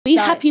be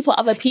happy for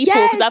other people,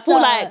 because I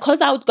feel like,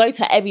 because I would go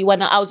to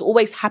everyone, I was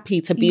always happy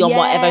to be on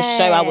whatever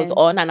show I was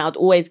on, and I'd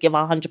always give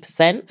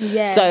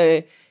 100%.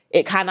 So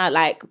it kind of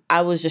like,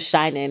 I was just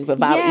shining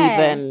without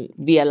even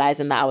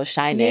realising that I was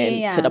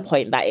shining to the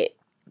point that it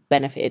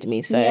benefited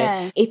me.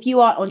 So if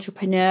you are an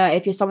entrepreneur,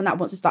 if you're someone that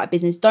wants to start a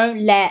business,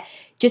 don't let,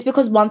 just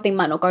because one thing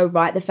might not go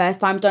right the first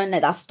time, don't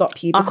let that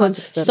stop you,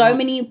 because so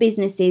many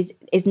businesses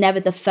is never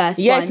the first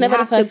one. It's never you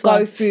have the first to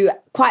go through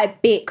quite a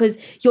bit, because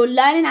you're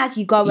learning as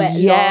you go along.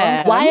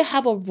 Why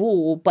have a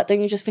rule but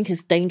then you just think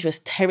it's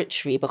dangerous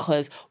territory?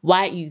 Because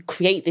why you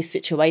create this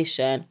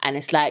situation and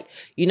it's like,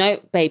 you know,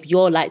 babe,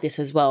 you're like this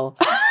as well.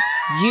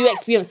 You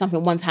experience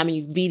something one time and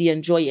you really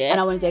enjoy it, and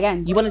I want to do it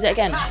again. You want to do it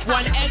again.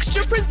 One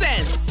Extra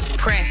presents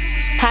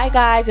Pressed. Hi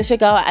guys, it's your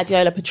girl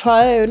Adeola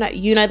Patronne.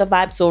 You know the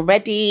vibes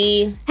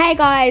already. Hey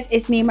guys,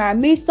 it's me,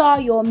 Mariam Musa,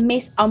 your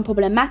Miss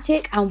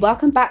Unproblematic, and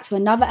welcome back to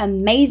another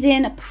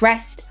amazing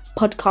Pressed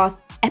podcast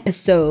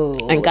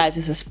episode. And guys,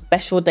 it's a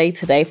special day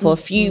today for a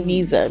few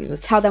reasons.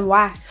 Tell them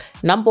why.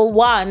 Number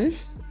one,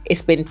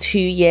 it's been 2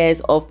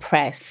 years of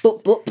Press.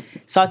 Boop, boop.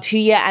 It's our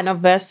 2-year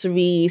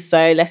anniversary,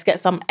 so let's get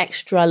some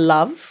extra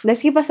love.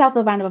 Let's give ourselves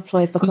a round of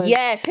applause, because 2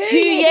 years.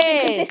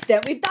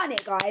 Consistent. We've done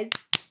it, guys.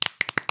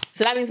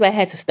 So that means we're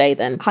here to stay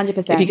then.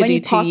 100%. If you could do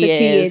 2 years, the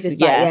 2 years,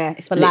 it's like,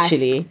 it's for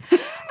literally.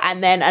 life.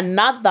 And then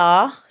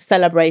another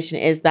celebration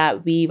is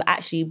that we've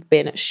actually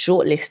been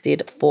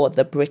shortlisted for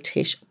the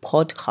British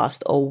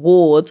Podcast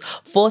Awards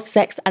for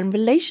Sex and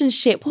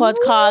Relationship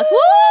Podcast. Woo!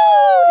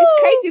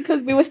 It's crazy,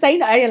 because we were saying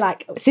that earlier,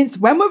 like, since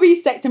when were we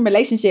sex and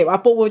relationship? I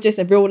thought we were just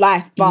a real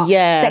life, but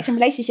sex and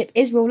relationship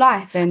is real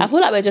life. And I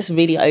feel like we're just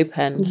really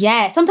open.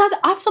 Yeah, sometimes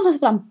feel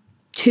I'm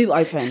too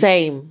open.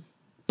 Same.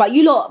 But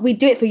you lot, we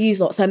do it for you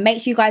lot. So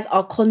make sure you guys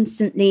are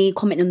constantly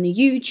commenting on the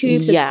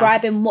YouTube,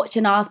 subscribing,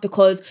 watching us,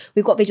 because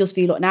we've got visuals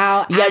for you lot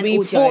now. Yeah,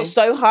 we fought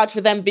so hard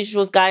for them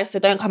visuals, guys. So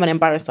don't come and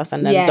embarrass us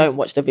and then don't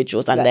watch the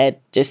visuals and then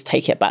just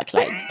take it back.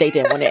 Like, they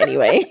didn't want it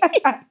anyway.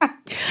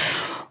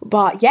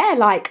 But yeah,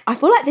 like, I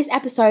feel like this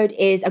episode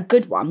is a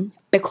good one,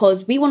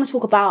 because we want to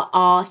talk about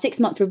our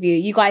 6-month review.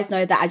 You guys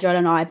know that Adeola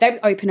and I are very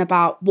open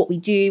about what we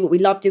do, what we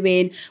love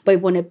doing, where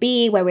we want to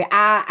be, where we're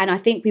at. And I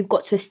think we've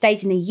got to a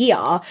stage in the year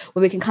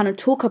where we can kind of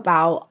talk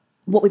about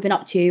what we've been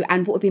up to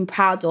and what we've been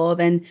proud of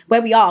and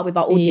where we are with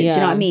our audience.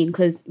 You know what I mean?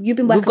 Because you've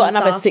been working on We've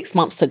got another 6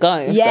 months to go.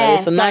 Yeah, so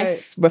it's a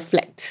nice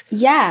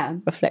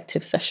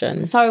reflective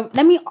session. So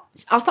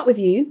I'll start with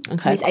you,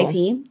 Miss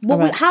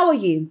AP. How are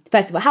you?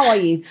 First of all, how are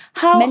you?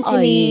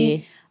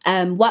 Mentally,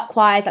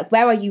 work-wise, like,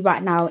 where are you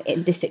right now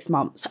in this 6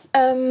 months?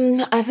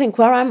 I think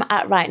where I'm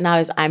at right now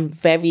is I'm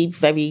very,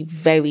 very,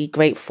 very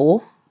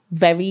grateful.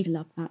 Very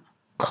love that.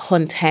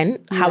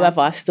 Content.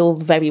 However, still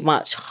very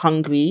much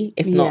hungry,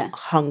 if not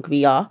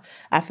hungrier.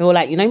 I feel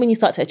like, you know, when you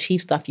start to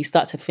achieve stuff, you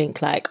start to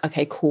think like,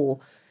 okay,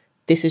 cool.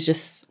 This is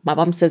just, my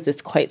mum says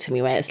this quote to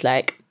me where it's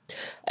like,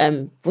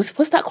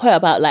 what's that quote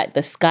about, like,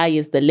 the sky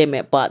is the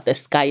limit, but the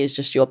sky is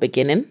just your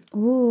beginning?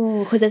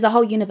 Ooh, because there's a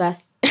whole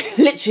universe.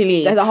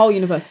 Literally. There's a whole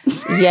universe.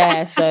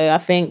 Yeah, so I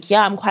think,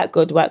 I'm quite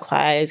good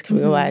work-wise,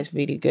 career-wise,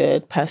 really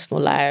good.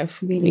 Personal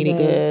life, really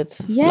good.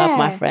 Yeah. Love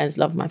my friends,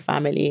 love my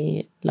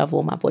family, love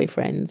all my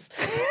boyfriends.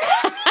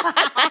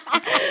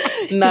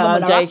 No,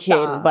 I'm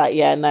joking. But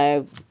yeah,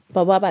 no.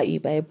 But what about you,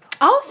 babe?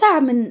 I'll say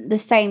I'm in the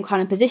same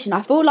kind of position.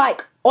 I feel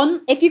like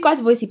if you guys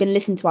have obviously been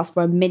listening to us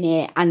for a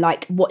minute and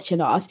like watching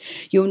us,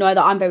 you'll know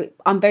that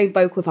I'm very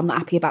vocal if I'm not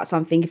happy about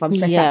something, if I'm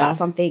stressed out about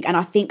something. And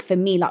I think for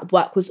me, like,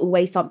 work was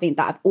always something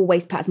that I've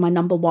always put as my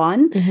number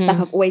one. Like,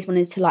 I've always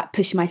wanted to, like,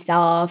 push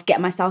myself, get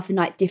myself in,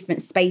 like,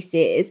 different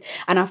spaces.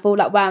 And I feel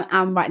like where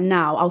I am right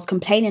now, I was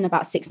complaining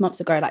about 6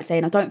 months ago, like,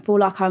 saying I don't feel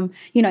like I'm,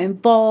 you know,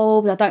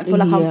 involved. I don't feel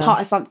like I'm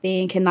part of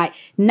something. And like,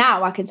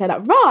 now I can say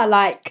like, rah,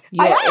 like,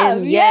 I am.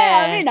 I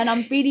mean, and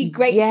I'm really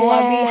grateful.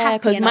 I'm really happy.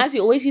 Because Maz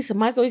always used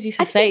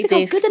to say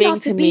this thing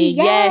to me.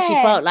 She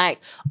felt like,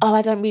 oh,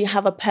 I don't really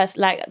have a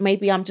person, like,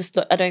 maybe I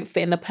don't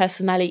fit in the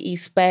personality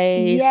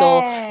space,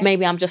 or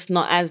maybe I'm just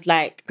not as,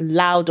 like,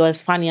 loud or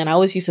as funny. And I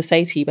always used to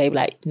say to you, babe,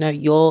 like, no,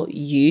 you're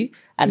you,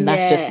 and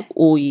that's just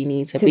all you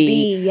need to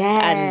be.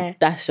 And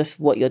that's just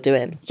what you're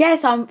doing. So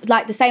I'm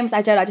like the same as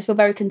Adeola. I just feel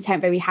very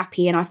content, very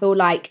happy, and I feel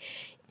like,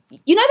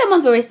 you know, the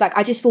ones where it's like,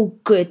 I just feel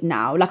good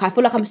now. Like, I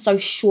feel like I'm so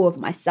sure of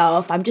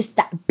myself. I'm just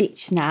that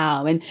bitch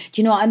now. And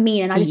do you know what I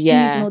mean? And I just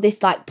using all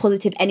this, like,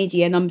 positive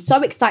energy. And I'm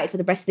so excited for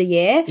the rest of the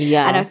year.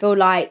 Yeah. And I feel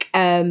like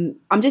I'm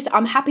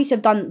happy to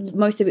have done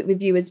most of it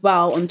with you as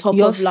well. On top of,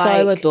 like... You're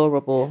so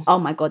adorable. Oh,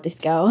 my God, this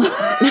girl.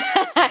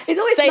 It's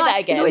always Say that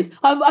again.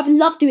 I've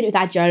loved doing it with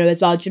Adeola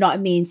as well. Do you know what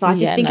I mean? So I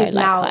just think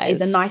now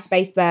is a nice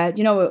space where,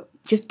 you know,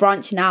 just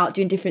branching out,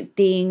 doing different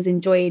things,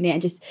 enjoying it,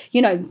 and just,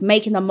 you know,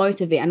 making the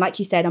most of it. And like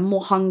you said, I'm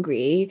more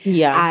hungry.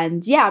 Yeah.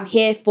 And I'm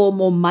here for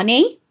more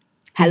money.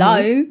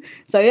 Hello.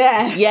 So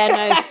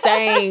no,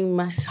 same.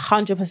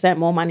 100%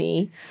 more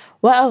money.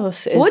 What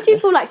else? What do you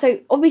feel like? So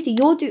obviously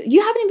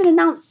you haven't even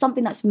announced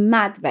something that's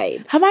mad,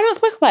 babe. Have I not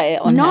spoke about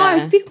it on No,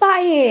 speak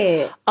about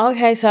it.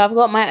 Okay, so I've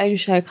got my own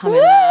show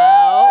coming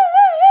out.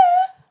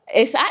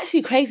 It's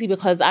actually crazy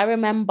because I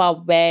remember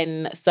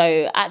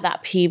at that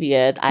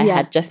period, I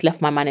had just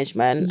left my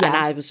management and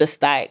I was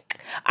just like,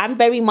 I'm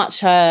very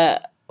much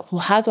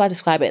how do I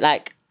describe it?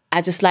 Like,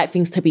 I just like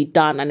things to be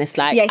done, and it's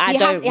like, I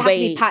don't wait. It has to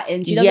be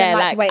patterned. She doesn't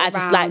like to wait I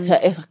just like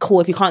to, it's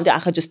cool, if you can't do it, I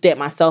could just do it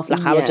myself.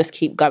 Like, I would just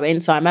keep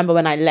going. So I remember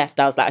when I left,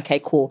 I was like,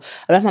 okay, cool.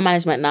 I left my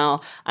management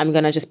now. I'm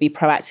going to just be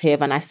proactive.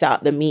 And I set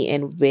up the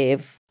meeting with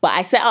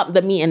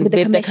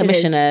the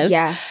commissioners.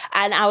 Yeah.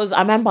 And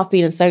I remember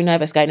feeling so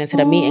nervous going into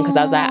the meeting because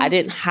I was like, I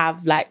didn't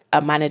have like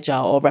a manager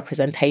or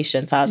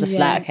representation. So I was just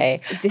like,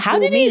 okay, how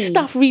do these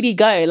stuff really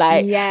go?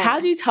 Like, how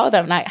do you tell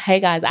them, like, hey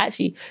guys, I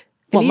actually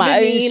want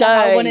my own show.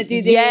 Like, I want to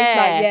do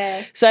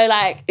this. So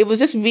like, it was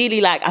just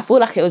really like, I feel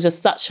like it was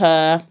just such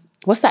a,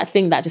 what's that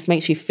thing that just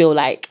makes you feel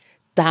like,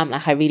 damn,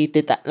 like I really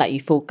did that. Like, you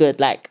feel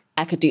good. Like,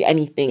 I could do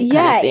anything.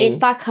 Yeah,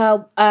 it's like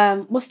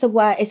a, what's the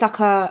word? It's like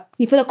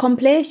you feel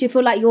accomplished. You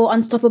feel like you're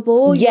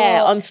unstoppable.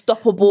 Yeah,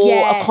 unstoppable,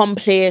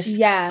 accomplished.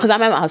 Yeah. Because I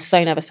remember I was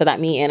so nervous for that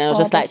meeting. And it was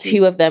just like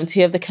two of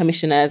the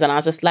commissioners. And I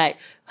was just like,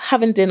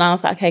 having dinner. I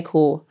was like, okay,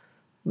 cool.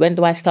 When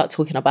do I start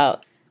talking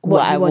about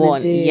what I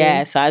want?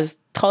 Yeah, so I just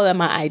told them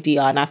my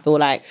idea, and I feel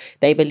like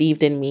they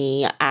believed in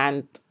me,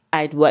 and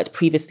I'd worked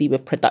previously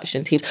with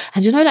production teams.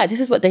 And you know, like, this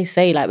is what they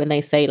say, like when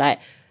they say like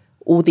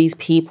all these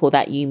people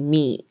that you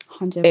meet,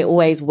 100%. It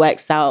always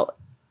works out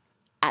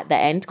at the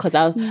end, because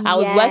I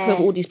was working with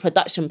all these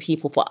production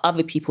people for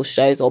other people's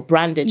shows or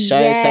branded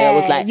shows. So it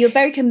was like, you're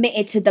very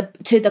committed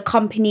to the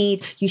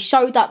companies. You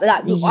showed up.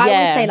 Like, I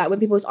always say, like, when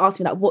people ask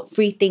me like what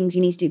 3 things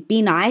you need to do: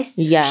 be nice,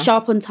 show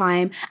up on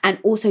time, and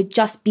also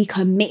just be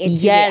committed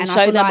to it. And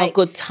show them a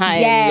good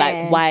time.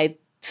 Like, why?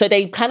 So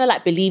they kind of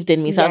like believed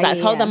in me. So I was like, I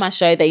told them my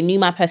show. They knew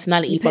my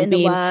personality from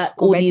being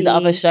all these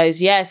other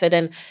shows. Yeah. So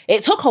then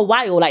it took a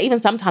while. Like, even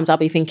sometimes I'll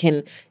be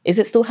thinking, is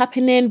it still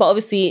happening? But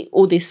obviously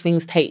all these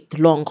things take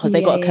long because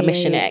they got to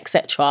commission it,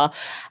 etc.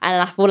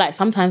 And I feel like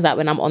sometimes, like,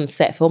 when I'm on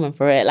set filming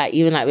for it, like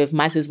even like with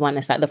Maz's one,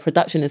 it's like the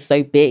production is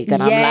so big,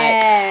 and I'm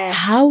like,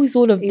 how is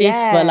all of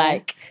this for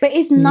like? But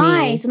it's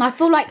nice. And I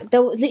feel like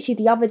there was literally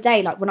the other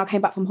day, like when I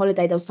came back from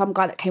holiday, there was some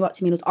guy that came up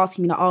to me and was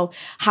asking me like, oh,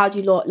 how do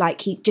you lot,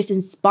 like, he just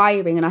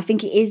inspiring. And I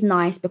think it is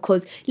nice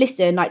because,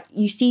 listen, like,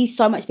 you see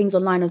so much things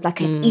online as like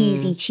an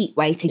easy, cheap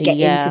way to get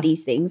into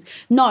these things.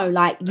 No,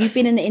 like, you've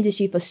been in the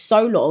industry for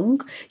so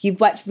long. You've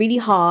worked really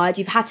hard.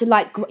 You've had to,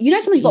 like, you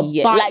know, sometimes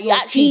you've got to bite your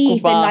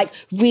teeth and like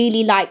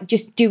really like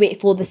just do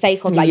it for the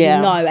sake of like, you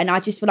know. And I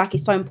just feel like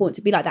it's so important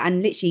to be like that.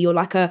 And literally you're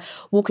like a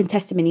walking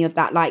testimony of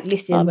that. Like,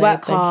 listen,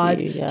 work hard,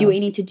 do what you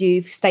need to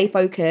do, stay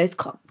focused,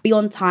 be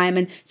on time.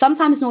 And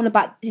sometimes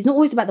it's not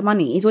always about the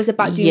money. It's always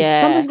about doing,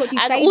 sometimes you've got to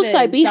do and favors,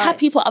 also be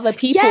happy for other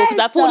people, because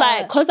I feel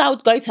like, because I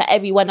would go to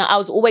everyone, I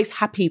was always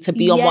happy to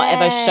be on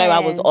whatever show I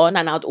was on,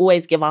 and I would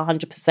always give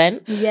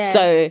 100%.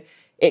 So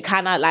it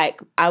kind of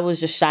like, I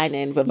was just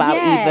shining without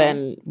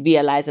even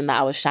realising that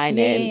I was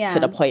shining, to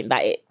the point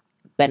that it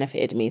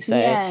benefited me. So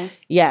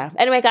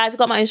anyway, guys, I've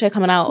got my own show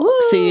coming out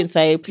soon,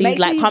 so please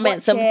like,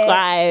 comment,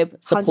 subscribe,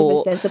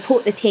 support. 100%,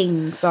 support the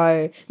team.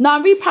 So no,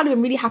 I'm really proud of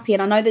him, really happy.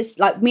 And I know this,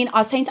 like, I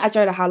was saying to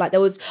Adeola how like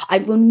I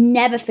will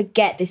never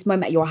forget this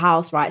moment at your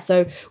house, right?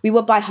 So we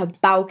were by her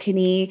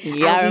balcony.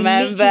 I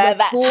remember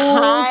that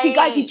time.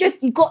 Guys,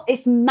 you got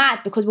this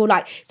mad because we were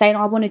like saying,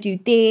 I want to do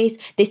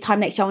this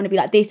time next year, I want to be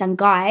like this. And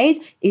guys,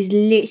 it's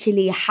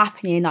literally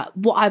happening. Like,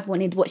 what I've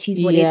wanted, what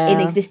she's wanted in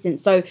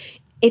existence. So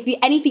if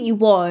anything you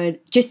want,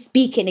 just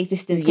speak it in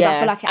existence, because I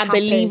feel like it happens.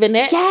 Believe in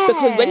it.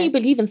 Because when you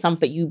believe in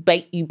something, you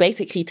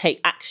basically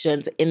take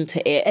actions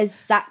into it.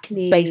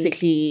 Exactly.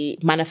 Basically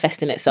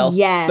manifesting itself.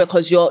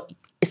 Because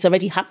it's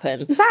already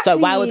happened. Exactly. So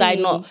why would I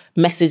not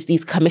message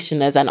these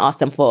commissioners and ask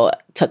them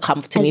to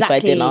come to me for a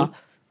dinner?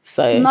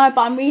 So no,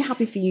 but I'm really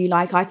happy for you.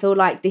 Like, I feel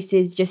like this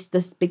is just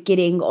the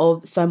beginning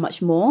of so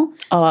much more.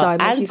 So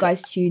make sure you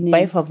guys tune in.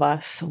 Both of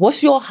us.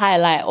 What's your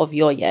highlight of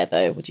your year,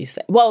 though, would you say?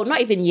 Well, not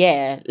even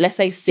year. Let's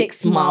say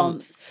 6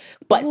 months.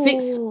 But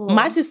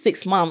Maz's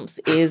 6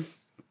 months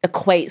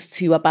equates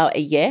to about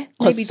a year,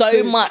 because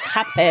so much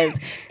happens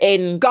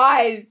in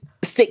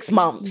 6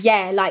 months.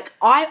 Yeah, like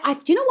I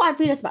do you know what I've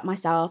realised about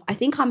myself? I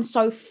think I'm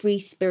so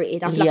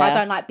free-spirited. I feel like I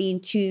don't like being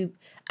too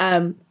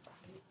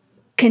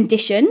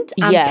conditioned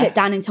and put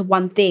down into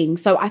one thing.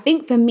 So I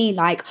think for me,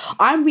 like,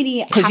 I'm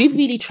really, because you've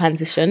really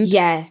transitioned.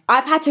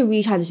 I've had to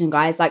really transition,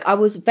 guys. Like, I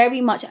was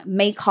very much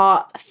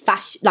makeup,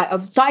 fashion. Like,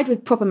 I've started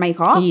with proper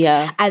makeup,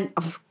 and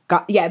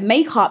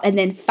makeup, and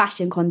then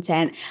fashion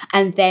content,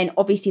 and then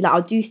obviously like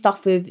I'll do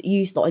stuff with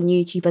you on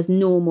YouTube as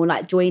normal,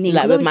 like joining,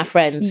 like with my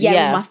friends, with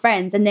my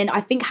friends. And then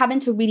I think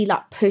having to really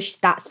like push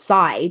that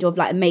side of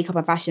like makeup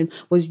and fashion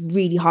was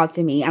really hard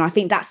for me. And I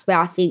think that's where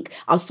I think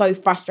I was so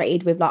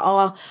frustrated with like,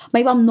 oh,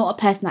 maybe I'm not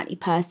a personality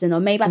person, or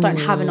maybe I don't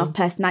have enough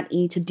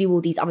personality to do all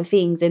these other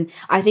things. And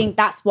I think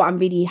that's what I'm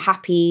really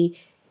happy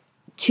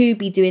to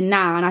be doing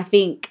now. And I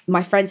think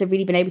my friends have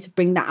really been able to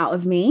bring that out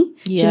of me.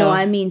 Do you know what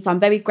I mean? So I'm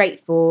very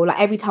grateful. Like,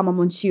 every time I'm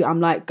on shoot, I'm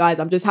like, guys,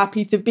 I'm just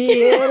happy to be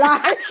here.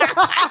 Like,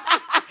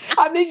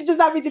 I'm literally just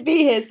happy to be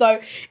here.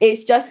 So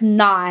it's just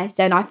nice.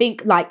 And I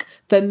think like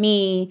for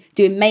me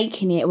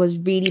making it was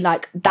really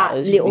like that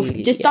little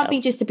really, just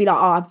something just to be like,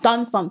 oh, I've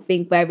done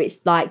something where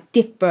it's like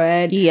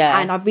different. Yeah.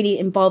 And I've really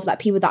involved like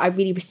people that I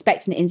really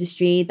respect in the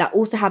industry that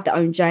also have their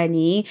own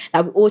journey.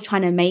 Like we're all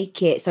trying to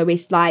make it. So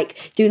it's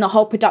like doing the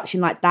whole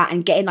production like that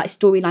and getting like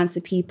storylines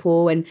for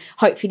people and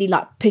hopefully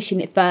like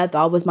pushing it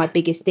further was my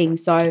biggest thing.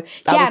 So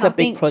that was a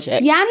big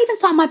project. Yeah, and even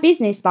starting my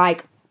business,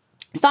 like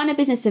starting a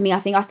business for me, I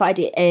think I started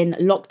it in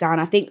lockdown.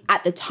 I think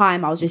at the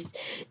time I was just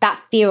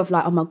that fear of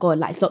like, oh my God,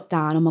 like it's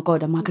lockdown. Oh my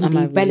God, am I going to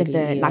be relevant?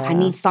 Really, yeah. Like I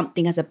need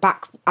something as a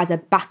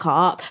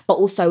backup, but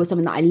also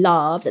something that I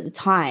loved at the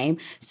time.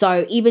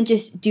 So even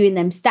just doing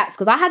them steps,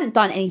 because I hadn't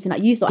done anything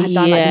like you sort of had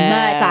done, like the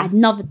merch. I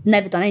had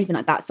never done anything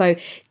like that. So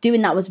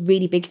doing that was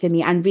really big for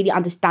me and really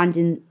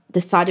understanding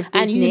the side of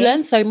business. And you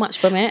learn so much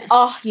from it.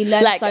 Oh, you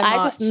learn like, so much.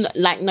 I just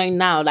like know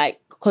now, like,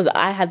 because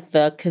I had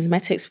the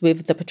cosmetics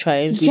with the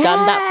Patronnes. We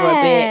done that for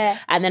a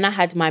bit. And then I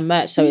had my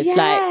merch. So it's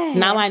like,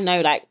 now I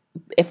know like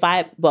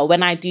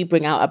when I do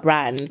bring out a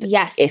brand,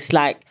 it's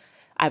like,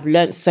 I've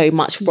learned so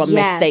much from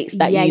mistakes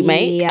that you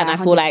make. And I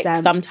feel 100%.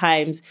 Like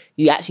sometimes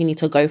you actually need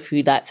to go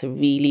through that to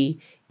really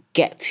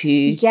get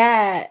to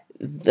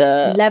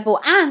the level.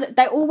 And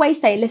they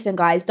always say, listen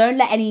guys, don't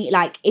let any,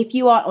 like if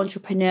you are an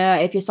entrepreneur,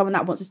 if you're someone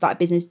that wants to start a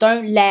business,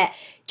 don't let,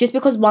 just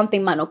because one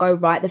thing might not go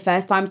right the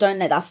first time, don't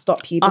let that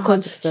stop you,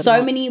 because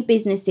so many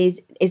businesses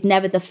is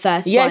never the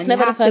first one. It's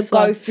never the first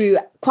one. You have to go through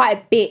quite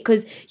a bit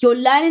because you're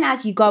learning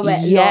as you go along.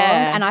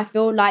 And I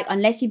feel like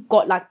unless you've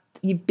got like,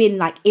 you've been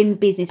like in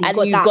business and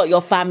you've got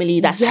your family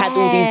that's had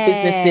all these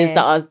businesses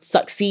that are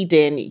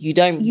succeeding, you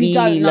don't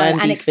really learn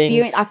and these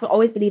things. I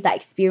always believe that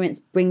experience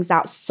brings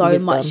out so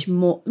much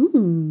more.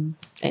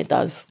 It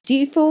does. Do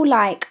you feel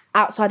like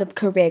outside of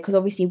career, because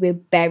obviously we're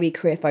very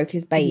career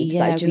focused babes,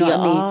 like, do you know what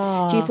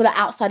I mean? Do you feel like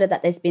outside of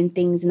that there's been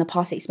things in the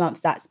past 6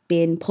 months that's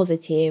been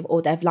positive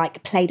or they've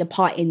like played a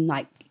part in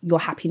like your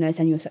happiness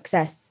and your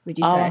success, would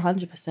you say?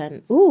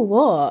 100%. Ooh,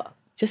 what?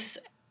 Just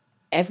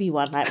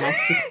everyone, like my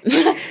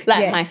sister,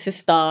 my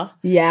sister.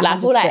 Yeah, like 100%.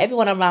 I feel like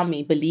everyone around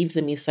me believes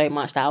in me so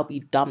much that I'll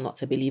be dumb not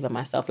to believe in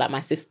myself. Like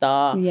my sister,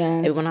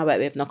 everyone I work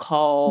with,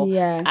 Nicole,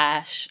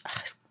 Ash.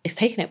 It's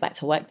taking it back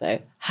to work though.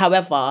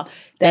 However,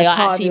 they are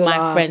actually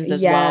my friends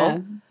as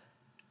well.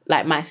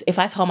 Like if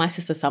I tell my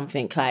sister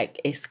something,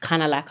 like it's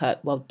kind of like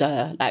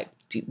like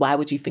why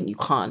would you think you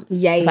can't?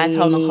 If I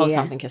tell Nicole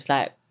something, it's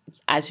like,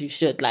 as you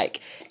should. Like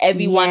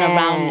everyone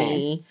around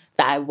me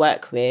that I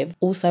work with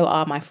also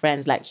are my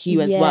friends, like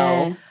Hugh as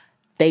well.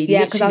 They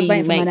literally because I was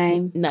waiting for my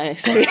name. No,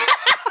 sorry.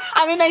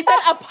 I mean, they said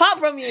apart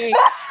from you.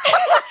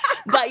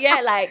 But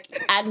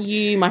like, and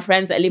you, my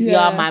friends,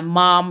 Olivia, my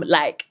mum,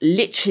 like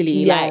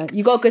literally, like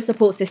you got a good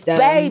support system,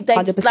 babe.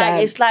 100%.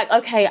 Like it's like,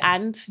 okay,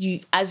 and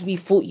you, as we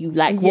thought you,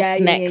 like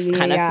what's next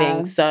kind of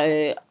thing.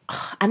 So,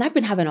 and I've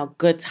been having a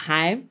good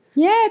time.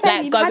 Yeah, babe,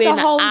 like you've going had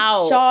a whole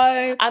out.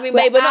 Show. I mean,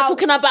 babe, we're not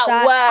talking about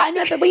work. I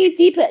know, but when you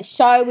deep at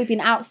show, we've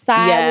been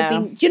outside.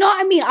 Do you know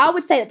what I mean? I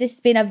would say that this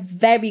has been a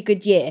very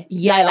good year.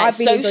 Yeah, like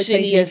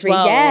socially as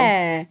well.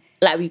 Yeah.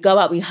 Like we go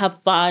out, we have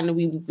fun,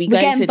 we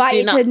get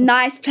invited to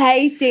nice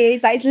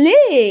places. Like it's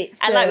lit.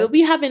 And like we'll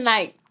be having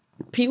like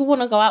people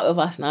want to go out with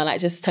us now,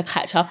 like just to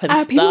catch up and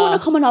stuff. People want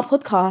to come on our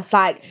podcast.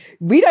 Like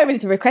we don't really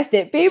need to request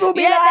it. People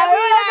be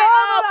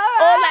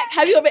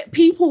have you ever,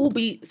 people will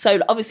be, so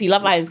obviously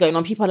Love Island's going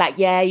on. People are like,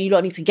 yeah, you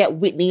don't need to get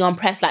Whitney on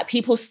Press. Like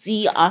people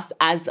see us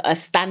as a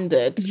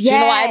standard. Do you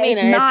know what I mean?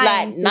 And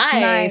nice. It's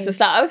like nice. It's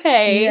like,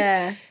 okay.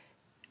 Yeah.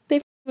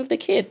 They with the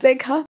kids. They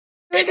come.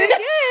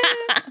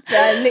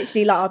 They're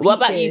literally like our What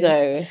about you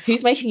though?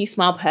 Who's making you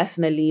smile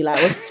personally?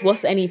 Like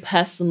what's any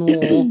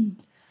personal?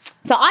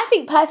 So I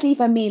think personally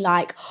for me,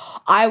 like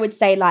I would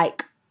say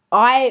like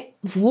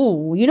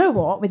you know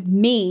what? With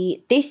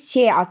me, this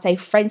year I'd say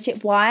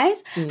friendship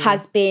wise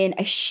has been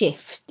a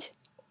shift.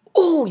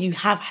 Oh, you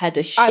have had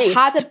a shift. I've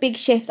had a big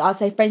shift, I'd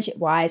say friendship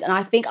wise. And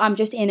I think I'm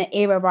just in an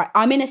era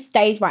I'm in a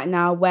stage right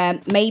now where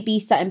maybe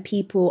certain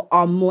people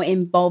are more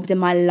involved in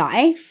my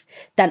life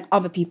than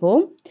other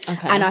people.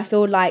 Okay. And I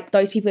feel like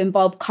those people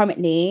involved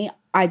currently,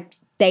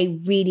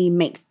 they really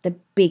makes the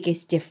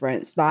biggest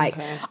difference. Like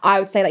I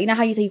would say, like, you know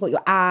how you say you got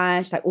your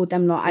Ash, like all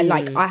them lot.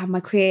 I have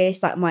my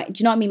Chris, like my, do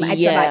you know what I mean? My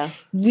Edgar, like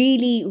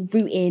really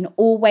rooting,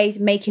 always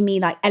making me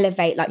like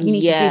elevate. Like you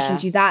need to do this, you need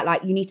to do that.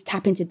 Like you need to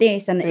tap into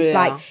this, and it's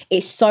like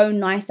it's so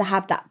nice to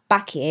have that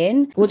back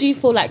in. What do you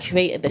feel like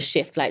created the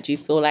shift? Like, do you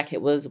feel like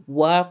it was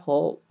work,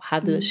 or how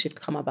did the shift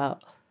come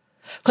about?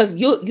 Because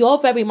you're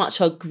very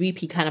much a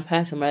groupie kind of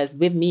person, whereas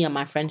with me and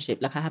my friendship,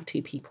 like I have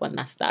 2 people and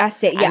that's that.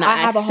 That's it. Yeah, and I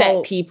have a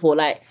whole people.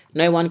 Like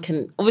no one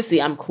can.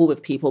 Obviously, I'm cool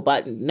with people,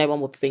 but no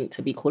one would think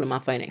to be calling my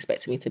phone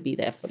expecting me to be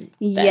there for them.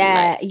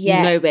 Yeah, like, you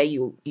know where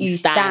you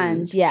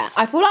stand. Yeah,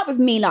 I feel like with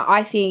me, like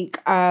I think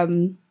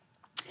I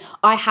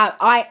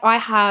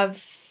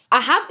have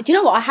do you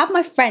know what? I have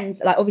my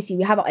friends, like obviously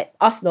we have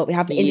us lot, we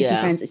have the industry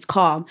friends, it's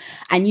calm.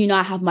 And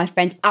I have my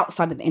friends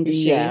outside of the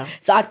industry. Yeah.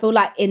 So I feel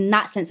like in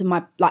that sense of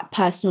my like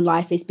personal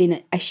life, it's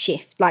been a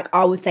shift. Like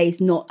I would say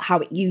it's not how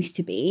it used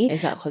to be.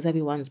 Is that because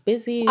everyone's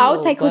busy? I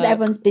would say because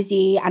everyone's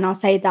busy. And I'll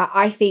say that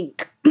I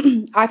think,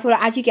 I feel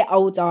like as you get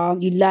older,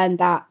 you learn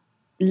that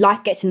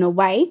life gets in the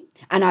way.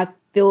 And I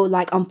feel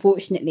like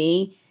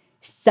unfortunately,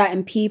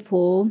 certain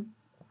people,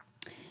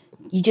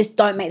 you just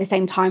don't make the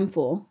same time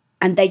for.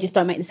 And they just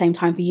don't make the same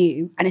time for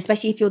you. And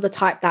especially if you're the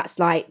type that's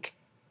like,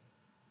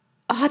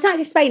 I don't know how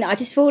to explain it. I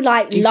just feel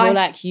like do you feel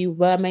like you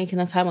were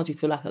making a time, or do you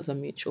feel like it was a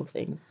mutual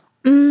thing?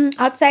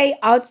 I'd say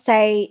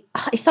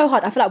it's so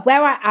hard. I feel like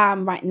where I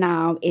am right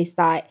now is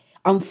that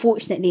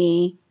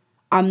unfortunately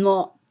I'm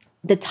not,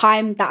 the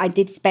time that I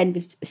did spend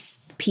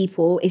with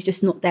people is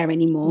just not there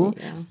anymore.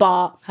 Yeah.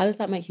 But how does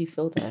that make you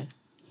feel though?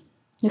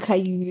 Okay,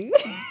 you.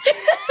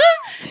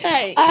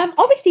 Hey.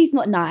 Obviously it's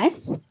not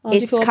nice.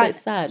 It's kind of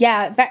sad.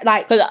 Yeah,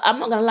 like, because I'm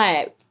not gonna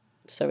lie.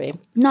 Sorry.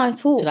 No,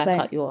 at all. Did I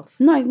cut you off?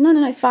 No,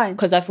 it's fine.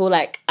 Because I feel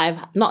like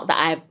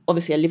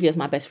obviously Olivia's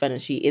my best friend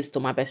and she is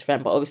still my best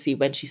friend, but obviously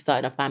when she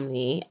started a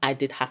family, I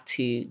did have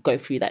to go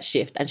through that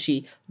shift, and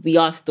we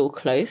are still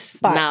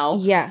close now.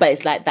 Yeah. But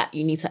it's like that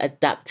you need to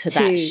adapt to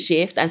that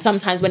shift, and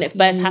sometimes when it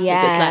first happens,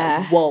 it's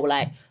like, whoa,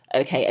 like,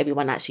 okay,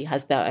 everyone actually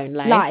has their own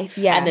life.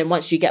 Yeah. And then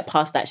once you get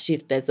past that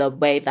shift, there's a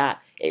way that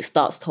it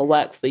starts to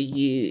work for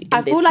you.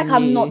 I feel like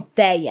I'm not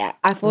there yet.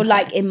 I feel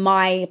like in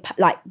my,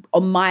 like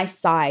on my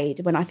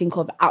side, when I think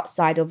of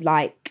outside of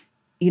like,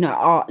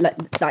 art,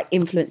 like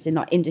influence in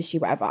our industry,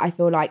 whatever, I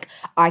feel like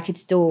I could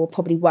still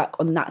probably work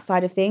on that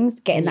side of things,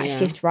 getting that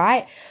shift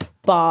right.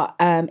 But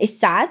it's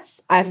sad.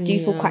 I do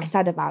feel quite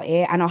sad about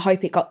it, and I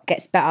hope it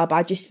gets better. But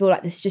I just feel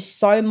like there's just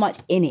so much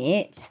in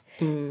it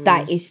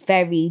that is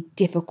very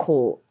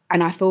difficult.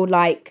 And I feel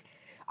like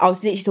I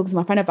was literally talking to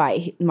my friend about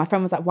it. My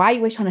friend was like, why are you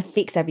always trying to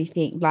fix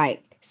everything?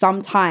 Like,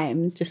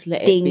 sometimes just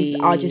let things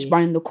are just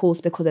running the course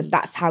because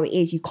that's how it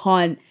is. You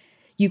can't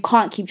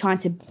keep trying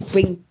to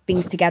bring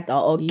things together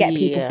or get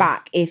people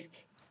back if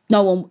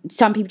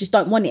some people just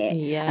don't want it.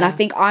 Yeah. And I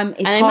think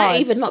it might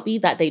even not be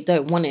that they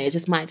don't want it. It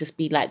just might just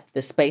be like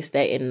the space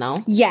they're in now.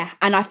 Yeah.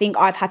 And I think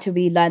I've had to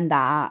relearn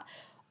that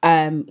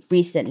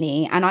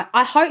recently. And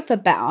I hope for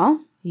better.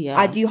 Yeah,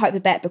 I do hope for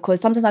better, because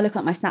sometimes I look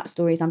at my Snap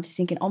stories, I'm just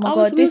thinking, oh my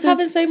God, so we was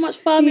having so much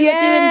fun. We were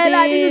doing this.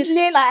 Like this was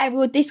lit, like we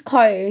were this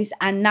close,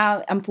 and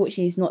now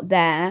unfortunately it's not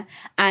there.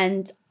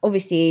 And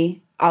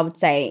obviously, I would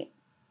say,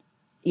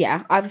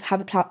 yeah, I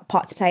have a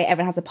part to play.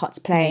 Everyone has a part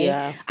to play,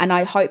 and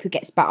I hope it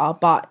gets better.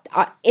 But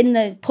in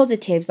the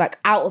positives, like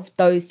out of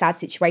those sad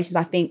situations,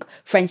 I think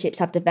friendships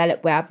have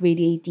developed where I've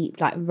really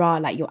deep, like,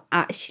 like you're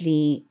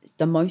actually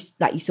the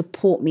most, like you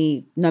support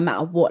me no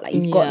matter what, like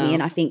you've got me.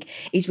 And I think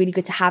it's really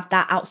good to have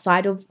that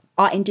outside of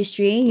our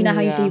industry. You know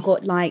how you say you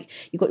got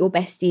your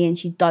bestie and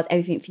she does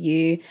everything for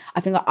you.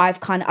 I think I've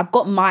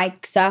got my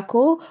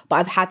circle,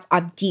 but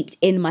I've deeped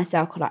in my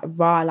circle, like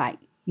like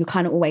you're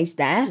kind of always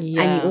there and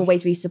you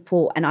always really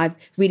support, and I've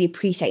really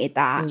appreciated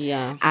that.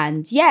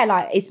 And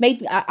like it's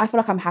made me, I feel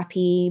like I'm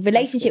happy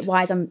relationship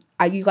wise.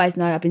 You guys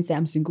know I've been saying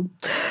I'm single,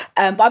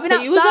 but I've been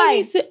outside.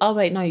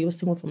 You were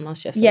single from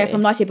last year. Sorry. Yeah,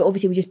 from last year, but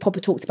obviously we just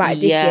proper talked about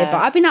it this year. But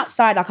I've been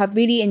outside, like I've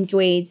really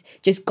enjoyed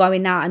just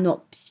going out and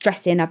not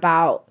stressing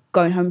about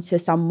going home to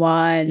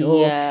someone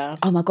or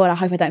oh my God, I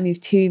hope I don't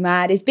move too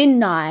mad. It's been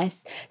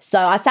nice. So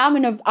I'd say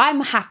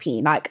I'm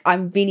happy. Like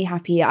I'm really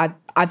happy.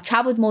 I've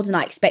travelled more than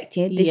I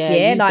expected this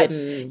year. Like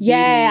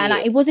and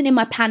it wasn't in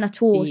my plan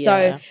at all.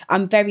 So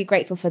I'm very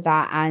grateful for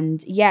that.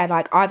 And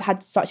like I've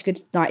had such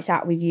good nights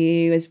out with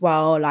you as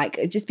well. Like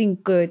it's just been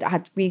good. I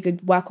had really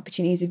good work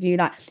opportunities with you.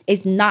 Like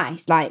it's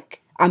nice.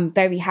 Like I'm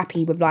very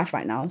happy with life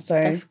right now. So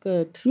that's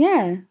good.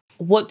 Yeah.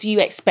 What do you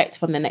expect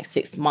from the next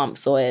 6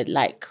 months, or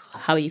like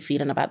how are you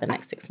feeling about the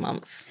next 6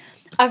 months?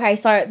 Okay,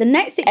 so the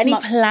next 6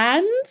 months. Any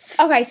plans?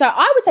 Okay, so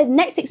I would say the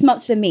next 6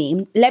 months for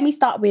me, let me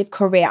start with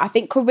career. I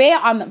think career,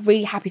 I'm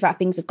really happy for how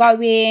things are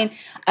going.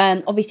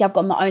 Obviously, I've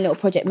got my own little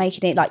project,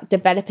 making it, like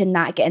developing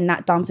that, getting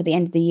that done for the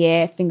end of the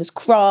year. Fingers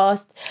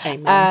crossed.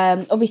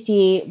 Amen.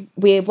 Obviously,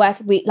 we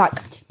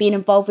like being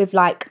involved with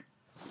like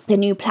the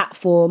new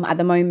platform at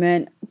the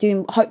moment.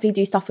 Hopefully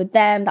do stuff with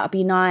them. That would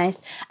be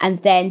nice.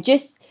 And then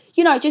just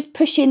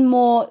pushing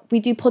more. We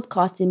do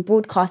podcasting,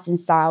 broadcasting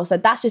style. So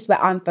that's just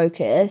where I'm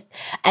focused.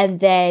 And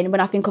then when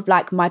I think of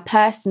like my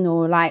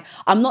personal, like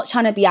I'm not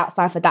trying to be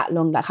outside for that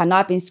long. Like I know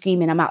I've been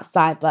screaming I'm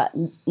outside, but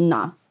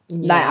nah.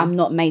 Like I'm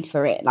not made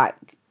for it.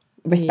 Like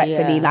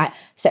respectfully, like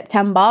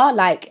September,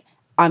 like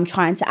I'm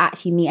trying to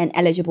actually meet an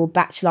eligible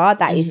bachelor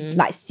that is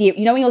like,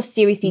 when you're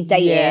seriously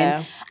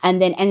dating, and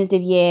then end of the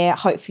year,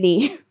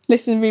 hopefully,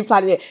 listen, really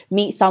planning it,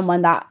 meet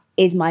someone that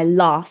is my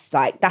last,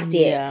 like that's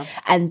it.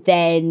 And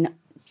then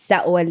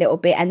settle a little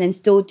bit, and then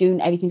still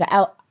doing everything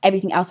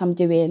else I'm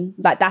doing.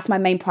 Like that's my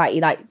main priority,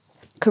 like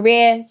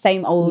career,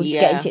 same old,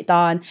 getting shit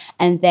done.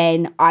 And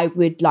then I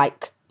would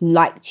like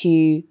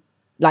to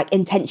like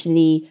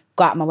intentionally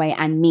go out my way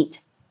and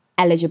meet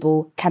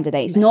eligible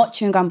candidates, not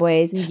chewing gum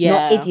boys,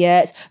 not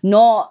idiots,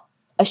 not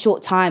a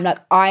short time. Like,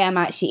 I am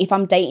actually, if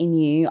I'm dating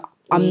you,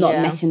 I'm not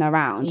messing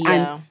around.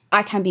 And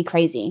I can be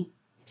crazy.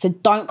 So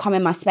don't come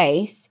in my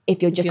space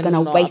if you're just going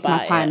to waste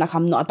my time. Like,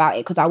 I'm not about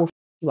it, because I will f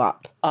you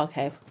up.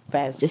 Okay,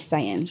 fairs. Just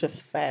saying.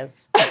 Just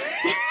fairs.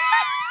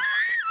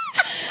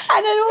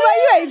 And then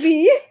what about you,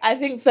 AB? I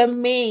think for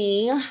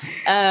me,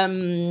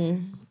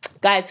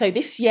 guys, so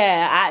this year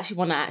I actually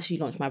want to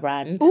launch my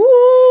brand.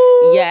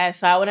 Ooh. Yeah,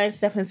 so I want to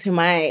step into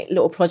my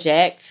little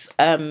project.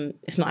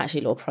 It's not actually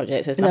a little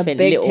project. There's nothing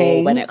little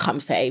thing when it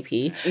comes to AP.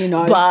 You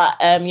know. But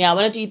yeah, I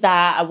want to do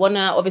that. I want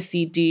to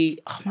obviously do,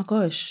 oh my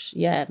gosh,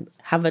 yeah,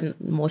 having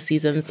more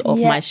seasons of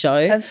my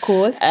show. Of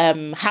course.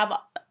 Have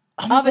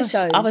other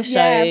shows.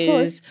 Yeah, of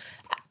course.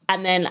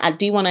 And then I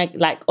do want to,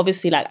 like,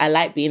 obviously, like, I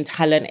like being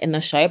talent in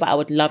the show, but I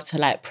would love to,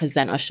 like,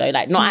 present a show.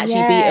 Like, not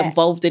actually be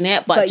involved in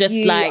it, but just,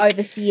 you like...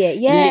 oversee it.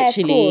 Yeah,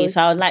 literally.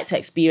 So I would like to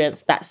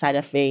experience that side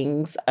of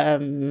things.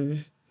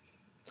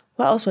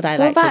 What else would I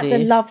like to do? What about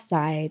the love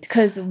side?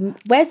 Because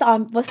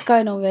what's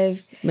going on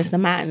with... Mr.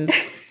 Mans.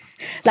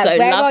 Like, so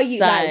where are you?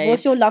 Side. Like,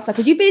 what's your love side?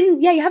 Because you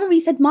haven't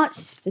really said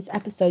much this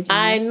episode.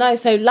 I know.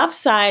 So love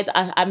side,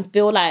 I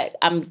feel like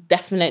I'm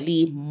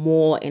definitely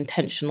more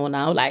intentional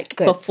now. Like,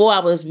 before I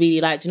was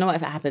really like, do you know what?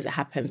 If it happens, it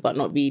happens, but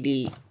not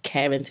really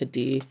caring to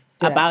do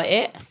about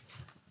it.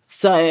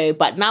 So,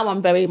 but now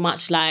I'm very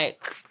much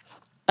like,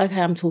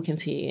 okay, I'm talking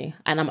to you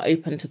and I'm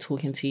open to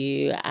talking to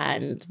you,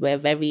 and we're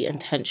very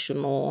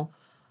intentional.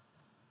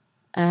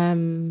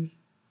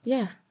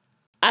 Yeah.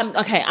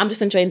 I'm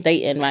just enjoying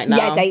dating right now.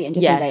 Yeah, dating.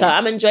 So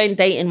I'm enjoying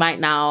dating right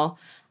now.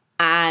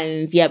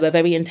 And yeah, we're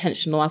very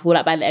intentional. I feel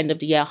like by the end of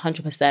the year,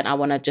 100%, I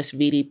want to just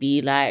really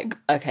be like,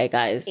 okay,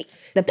 guys,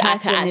 the person I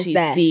can actually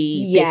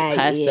see this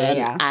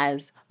person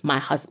as my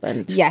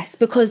husband. Yes,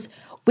 because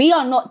we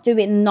are not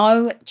doing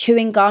no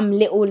chewing gum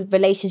little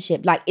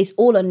relationship. Like, it's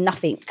all or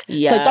nothing.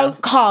 Yeah. So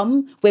don't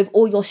come with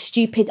all your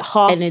stupid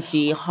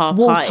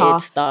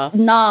half-hearted stuff.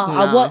 Nah,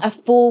 I want a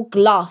full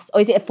glass. Or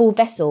is it a full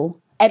vessel?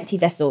 Empty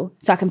vessel,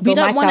 so I can fill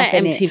myself in it. We don't want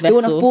an empty vessel.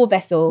 We want a full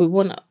vessel. We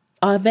want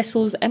our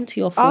vessels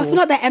empty or full. Oh, I feel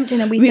like they're empty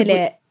and then we fill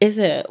it. Is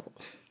it?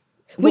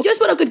 We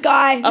just want a good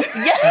guy.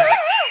 Yeah.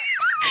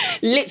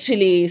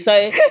 Literally.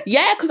 So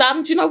yeah,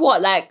 because do you know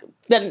what? Like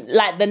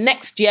the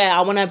next year,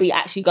 I want to be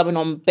actually going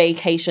on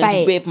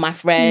vacations with my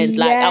friend.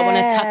 Like, I want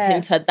to tap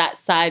into that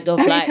side of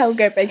like. I'll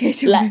go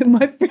vacation with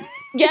my friend.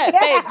 Yeah,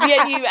 babe, me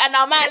and you and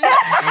our man.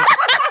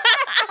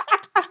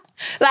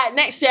 Like,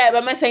 next year,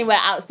 when we're saying we're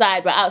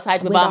outside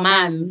with our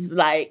mans.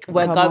 Like,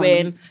 we're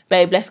going,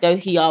 babe, let's go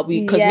here.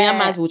 Because me and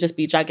mans will just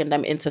be dragging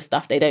them into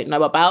stuff they don't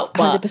know about.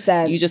 But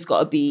 100%. You just got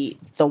to be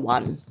the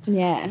one.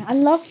 Yeah, I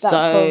love that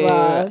for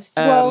us.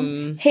 Well,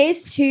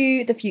 here's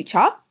to the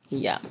future.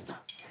 Yeah.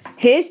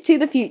 Here's to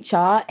the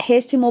future.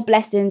 Here's to more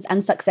blessings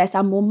and success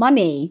and more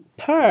money.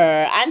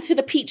 And to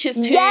the peaches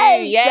too.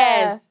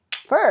 Yes.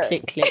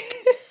 Click.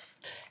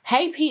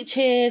 Hey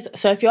Peaches,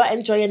 so if you're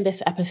enjoying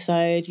this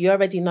episode, you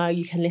already know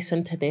you can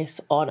listen to this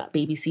on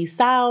BBC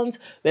Sounds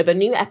with a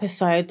new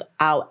episode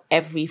out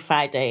every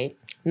Friday.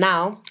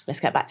 Now, let's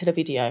get back to the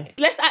video.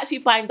 Let's actually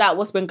find out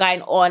what's been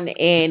going on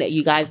in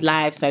you guys'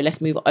 lives. So let's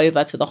move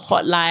over to the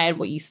hotline.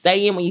 What you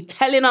saying? What you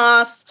telling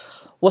us?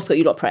 What's got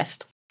you lot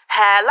pressed?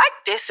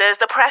 This is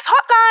the Pressed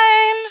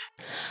Hotline.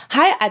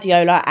 Hi,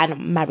 Adeola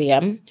and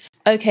Mariam.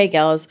 Okay,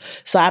 girls,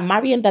 so I'm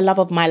marrying the love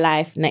of my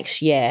life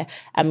next year,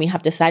 and we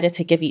have decided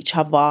to give each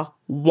other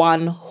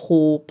one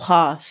hall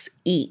pass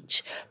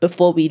each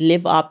before we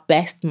live our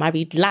best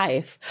married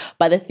life.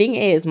 But the thing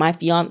is, my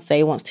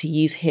fiance wants to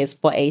use his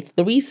for a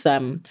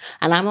threesome,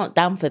 and I'm not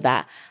down for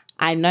that.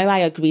 I know I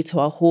agreed to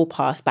a hall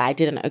pass, but I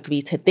didn't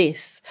agree to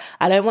this.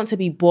 I don't want to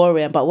be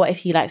boring, but what if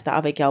he likes the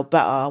other girl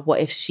better? What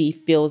if she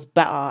feels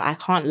better? I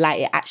can't lie,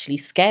 it actually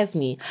scares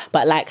me.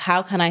 But like,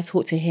 how can I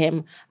talk to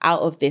him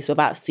out of this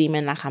without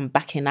seeming like I'm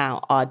backing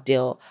out our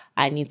deal?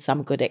 I need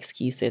some good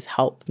excuses.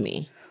 Help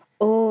me.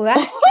 Oh,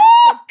 that's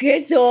a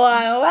good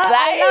one.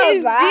 That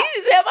is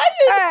Jesus.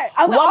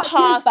 One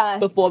pass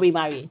before we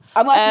marry.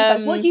 I'm asking you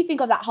first. What do you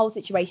think of that whole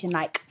situation?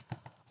 Like,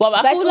 well,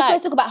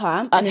 let's talk about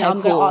her, and then I'm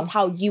going to ask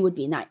how you would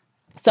be in that.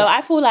 So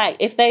I feel like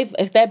if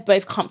they're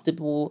both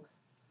comfortable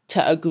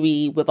to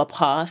agree with a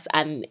pass,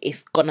 and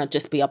it's gonna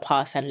just be a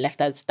pass and left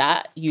as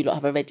that, you lot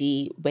have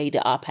already weighed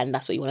it up and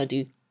that's what you want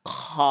to do,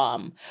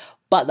 calm.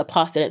 But the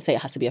pass didn't say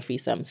it has to be a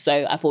threesome.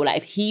 So I feel like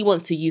if he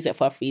wants to use it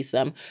for a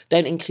threesome,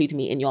 don't include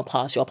me in your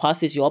pass. Your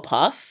pass is your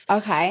pass.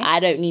 Okay. I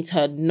don't need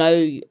to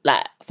know,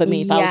 like, for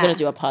me, if I was going to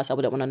do a pass, I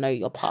wouldn't want to know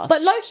your pass.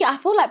 But low-key, I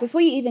feel like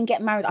before you even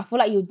get married, I feel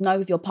like you'd know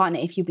with your partner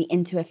if you'd be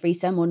into a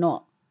threesome or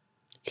not.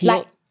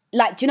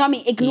 Like, do you know what I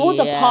mean? Ignore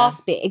the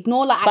pass bit.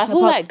 Ignore like. But I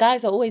feel like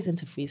guys are always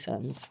into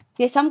threesomes.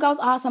 Yeah, some girls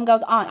are, some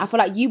girls aren't. I feel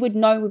like you would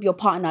know with your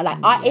partner. Like,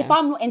 if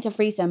I'm not into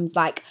threesomes,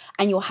 like,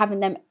 and you're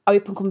having them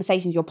open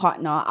conversations with your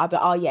partner, I'll be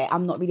like, oh yeah,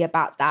 I'm not really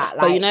about that. Like,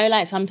 but you know,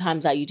 like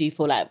sometimes like you do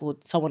feel like, well,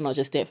 someone not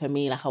just do it for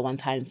me, like a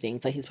one-time thing.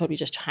 So he's probably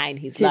just trying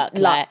his luck.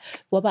 Like,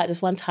 what about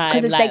just one time?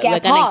 Because like, they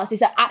get a pass.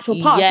 It's an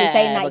actual pass. You're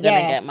saying like, we're gonna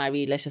get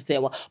married. Let's just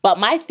do it. But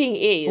my thing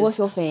is, what's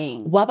your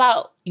thing? What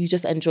about you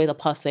just enjoy the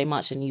past so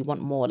much and you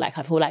want more? Like,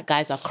 I feel like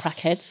guys are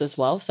crackheads as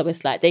well. So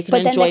it's like they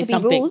can enjoy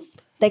something.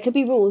 There could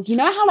be rules. You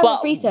know how like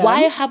a threesome.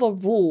 Why have a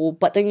rule?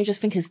 But don't you just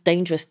think it's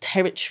dangerous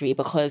territory?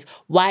 Because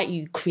why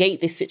you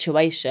create this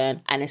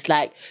situation and it's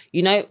like,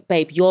 you know,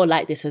 babe, you're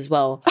like this as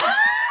well.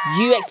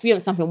 You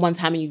experience something one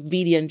time and you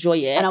really enjoy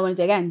it, and I want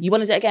to do it again. You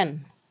want to do it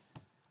again.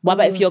 What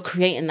about if you're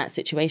creating that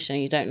situation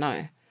and you don't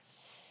know?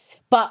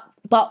 But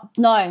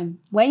no,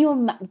 when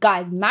you're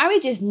guys,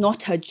 marriage is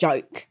not a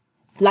joke.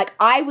 Like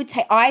I would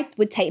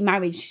take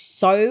marriage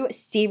so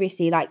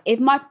seriously. Like if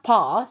my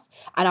past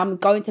and I'm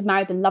going to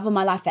marry the love of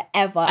my life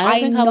forever. I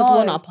think I would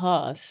want a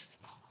past.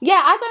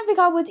 Yeah, I don't think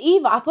I would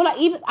either. I feel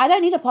like I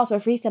don't need a past for a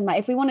threesome. Like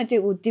if we want to do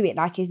it, we'll do it.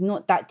 Like it's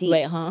not that deep.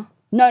 Wait, huh?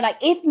 No,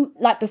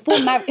 like before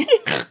marriage.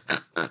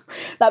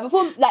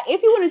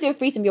 If you want to do a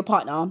threesome with your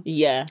partner,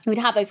 we'd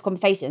have those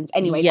conversations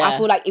anyways. I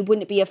feel like it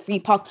wouldn't be a free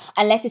pass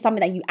unless it's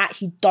something that you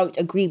actually don't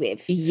agree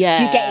with. Do you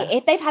get it?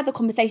 If they've had the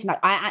conversation, like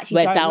I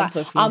actually don't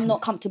like, I'm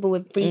not comfortable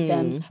with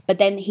threesomes, but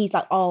then he's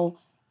like, oh,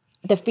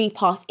 the free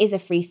pass is a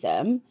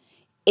threesome.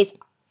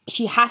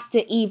 She has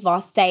to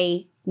either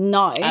say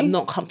no. I'm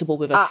not comfortable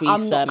with a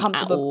threesome. I'm not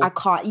comfortable. I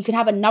can't. You can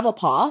have another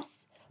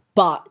pass.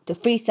 But the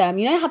threesome,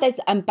 you know how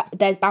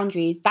there's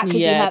boundaries. That could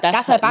be her.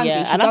 That's her boundary.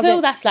 Yeah. And I feel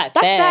that's fair.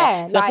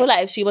 Like, I feel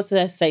like if she was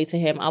to say to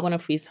him, "I want a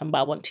threesome, but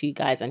I want 2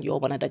 guys, and you're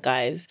one of the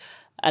guys,"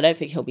 I don't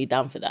think he'll be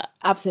down for that.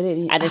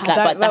 Absolutely. And it's like,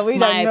 but that's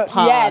my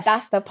pass. Yeah,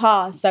 that's the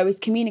pass. So it's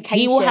communication.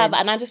 He will have,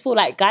 and I just feel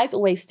like guys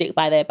always stick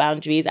by their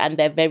boundaries, and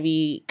they're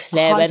very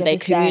clear when they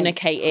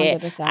communicate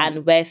it, 100%.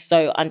 And we're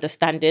so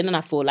understanding, and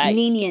I feel like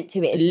lenient to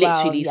it as well.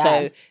 Literally,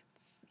 so.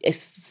 It's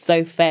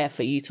so fair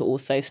for you to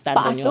also stand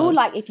on yours. But I feel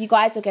like if you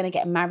guys are going to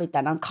get married,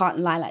 then I can't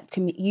lie, like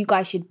you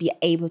guys should be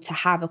able to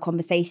have a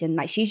conversation.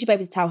 Like she should be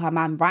able to tell her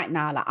man right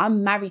now, like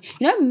I'm married.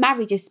 You know,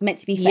 marriage is meant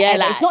to be forever.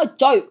 Like, it's not a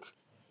joke.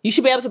 You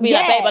should be able to be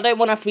like, babe, I don't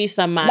want a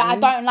threesome, man. Like,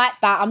 I don't like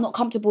that. I'm not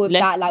comfortable with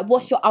that. Like,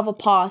 what's your other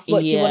pass? What,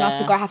 do you want us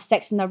to go have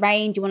sex in the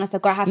rain? Do you want us to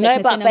go have sex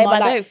in the cinema? No, but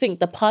babe, I don't think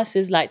the pass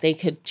is like they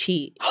could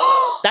cheat.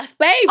 That's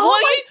babe. Oh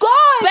my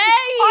God. Babe.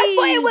 I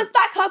thought it was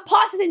like her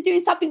pass isn't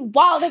doing something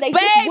wild that they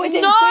just wouldn't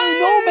do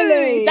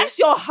normally. That's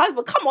your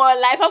husband. Come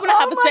on, like, if I want to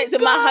have sex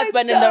with my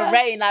husband in the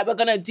rain, like, we're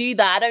going to do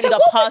that. I don't need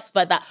a pass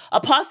for that.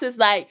 A pass is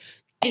like,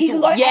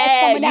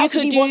 you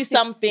could do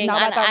something,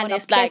 and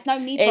it's like no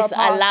it's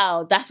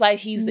allowed. That's why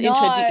he's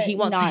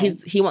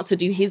introduced. He wants to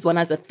do his one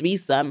as a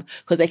threesome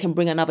because they can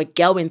bring another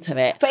girl into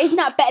it. But isn't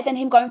that better than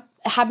him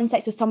having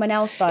sex with someone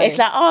else though? It's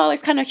like, oh,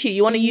 it's kind of cute.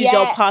 You want to use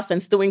your pass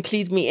and still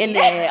include me in it.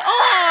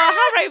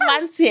 Oh, how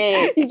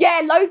romantic.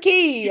 Yeah, low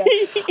key. I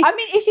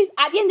mean, it's just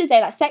at the end of the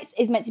day, like sex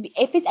is meant to be.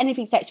 If it's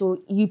anything sexual,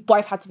 you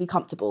both have to be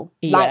comfortable.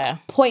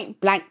 Like point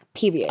blank.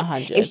 Period.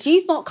 100. If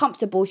she's not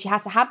comfortable, she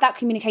has to have that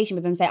communication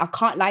with him. Say, I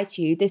can't lie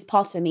to you. This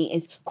pass for me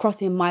is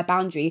crossing my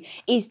boundary.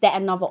 Is there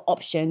another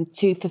option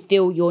to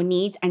fulfill your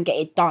needs and get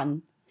it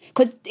done?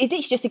 Because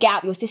it's just to get out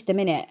of your system,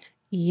 innit?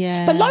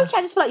 Yeah. But low-key,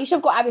 I just feel like you should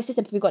have got out of your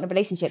system before you got in a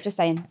relationship. Just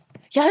saying.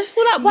 Yeah, I just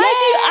feel like,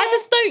 I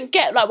just don't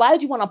get, like, why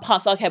do you want to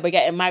pass? Okay, we're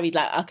getting married,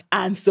 like,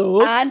 and so?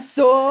 Have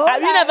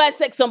you never had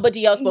sex with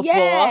somebody else before?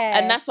 Yeah.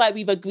 And that's why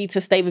we've agreed to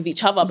stay with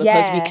each other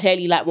because we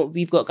clearly like what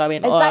we've got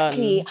going on.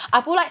 Exactly.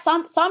 I feel like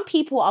some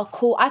people are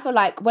cool. I feel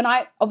like when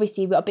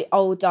we're a bit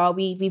older,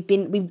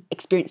 we've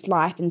experienced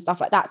life and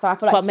stuff like that. So I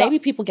feel like... But maybe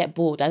people get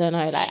bored. I don't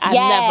know. Like, I've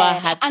never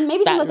had and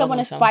maybe sometimes they want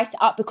to spice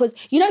it up because,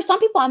 you know, some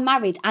people are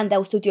married and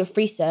they'll still do a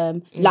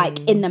threesome, like,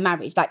 in the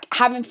marriage. Like,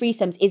 having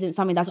threesomes isn't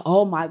something that's,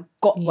 oh my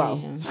God, well...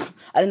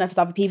 I don't know if it's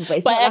other people, but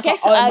it's not like a,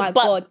 oh my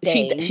God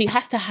thing. She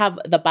has to have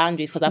the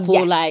boundaries because I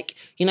feel like,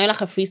 you know,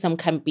 like a threesome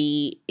could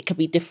be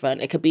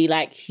different. It could be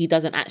like he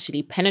doesn't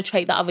actually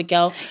penetrate the other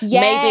girl.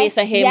 Maybe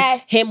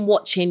it's him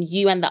watching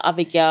you and the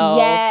other girl.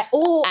 Yeah.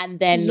 And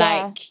then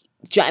like...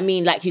 Do you know what I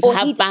mean? Like, you can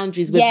have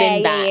boundaries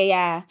within that.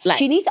 Yeah. Like,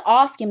 she needs to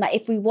ask him, like,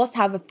 if we was to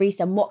have a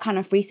threesome, what kind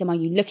of threesome are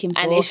you looking for?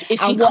 And is she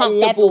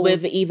comfortable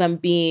with even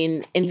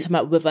being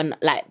intimate with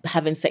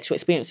having sexual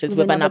experiences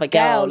with another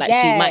girl? Like,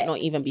 she might not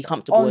even be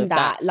comfortable with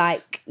that.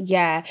 Like,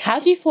 yeah. How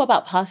do you feel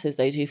about passes,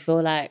 though? Do you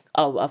feel like,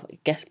 I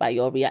guess by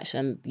your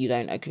reaction, you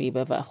don't agree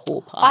with a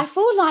whole pass? I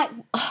feel like,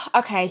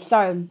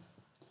 so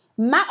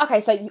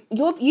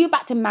you're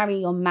about to marry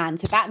your man,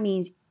 so that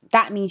means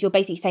you're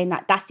basically saying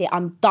that that's it,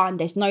 I'm done,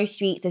 there's no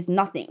streets, there's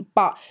nothing.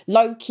 But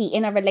low-key,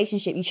 in a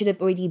relationship, you should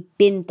have already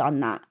been done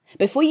that.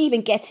 Before you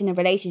even get in a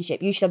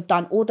relationship, you should have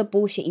done all the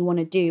bullshit you want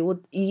to do, or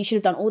you should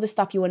have done all the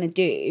stuff you want to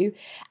do,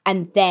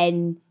 and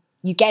then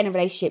you get in a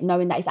relationship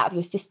knowing that it's out of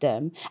your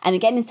system. And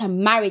getting into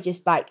marriage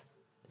is like,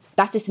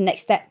 that's just the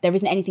next step. There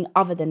isn't anything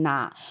other than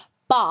that.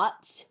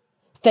 But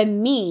for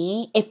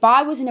me, if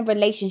I was in a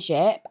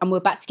relationship and we're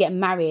about to get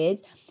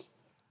married,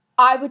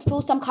 I would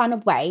feel some kind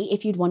of way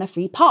if you'd want a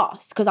free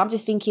pass, because I'm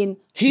just thinking,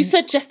 who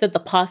suggested the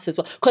pass as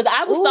well? Because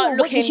I will start looking.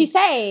 What did she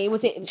say?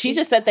 Was it? She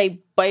just said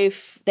they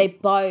both.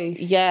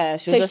 Yeah,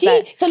 she was so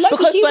Loki,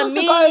 because she for wants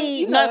me, to go,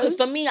 you know. no, because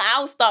for me,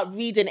 I'll start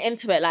reading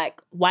into it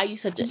like why you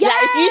suggest. Like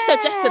if you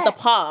suggested the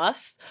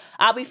pass,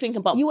 I'll be thinking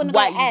about you want to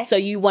why. go F. So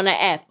you want to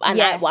F, and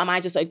am I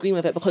just agreeing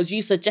with it because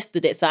you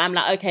suggested it? So I'm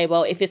like, okay,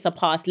 well, if it's a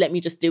pass, let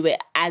me just do it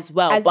as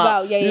well.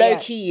 Low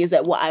key, is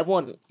it what I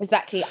want?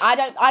 Exactly. I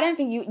don't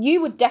think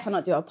you would definitely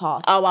not do a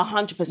pass. Oh,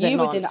 100%. You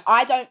wouldn't.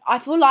 I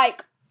feel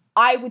like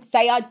I would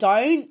say I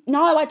don't.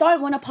 No, I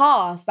don't want to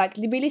pass. Like,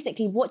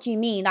 realistically, what do you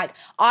mean? Like,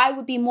 I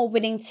would be more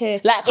willing to,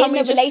 like, in the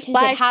relationship, in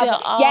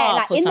the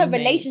something?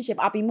 Relationship,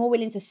 I'd be more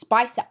willing to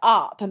spice it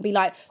up and be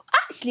like,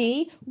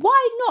 actually,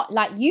 why not?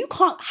 Like, you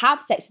can't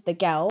have sex with the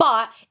girl,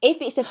 but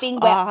if it's a thing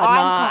where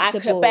I'm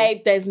comfortable.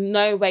 Babe, there's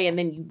no way. And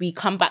then we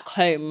come back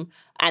home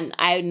and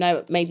I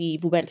know maybe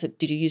we went to,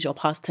 did you use your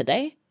pass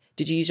today?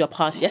 Did you use your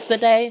pass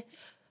yesterday?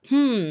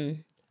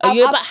 Are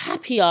you a bit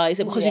happier? Is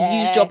it because you've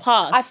used your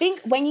pass? I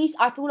think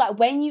I feel like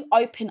when you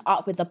open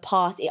up with the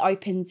pass,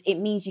 it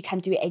means you can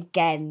do it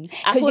again.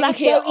 I feel like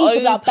it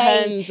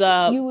opens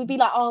up. You would be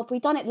like, oh, we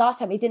done it last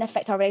time. It didn't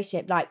affect our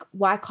relationship. Like,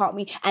 why can't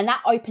we? And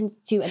that opens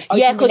to an open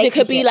relationship. Because it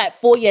could be like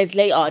 4 years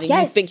later and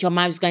you think your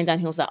marriage is going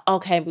downhill. It's like,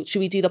 okay, should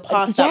we do the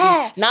pass?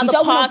 Yeah. Now the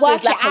pass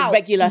is like a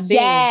regular thing.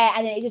 Yeah,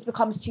 and then it just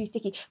becomes too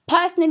sticky.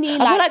 Personally, I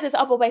feel like there's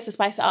other ways to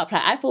spice it up.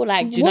 Like, I feel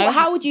like,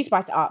 how would you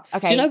spice it up?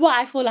 Okay. Do you know what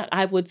I feel like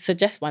I would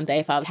suggest one day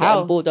if I was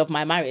getting bored of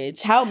my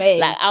marriage? Tell me.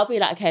 Like, I'll be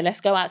like, okay,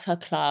 let's go out to a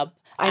club.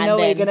 I know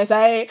what you're gonna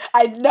say.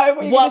 I know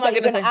what you're gonna say.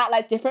 You're gonna act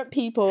like different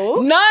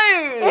people. No,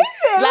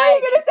 what are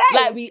you gonna say?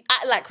 Like, we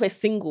act like we're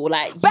single.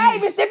 Like,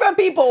 babe, it's different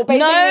people.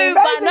 Basically.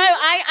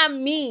 I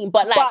am mean.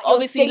 But like,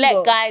 obviously,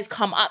 let guys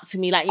come up to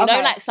me. Like, you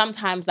know, like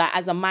sometimes, like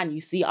as a man,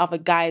 you see other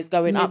guys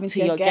going up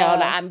to your girl.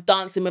 Like, I'm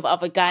dancing with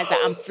other guys. Like,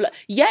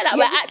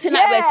 we're acting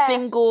like we're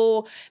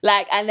single.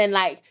 Like, and then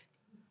like.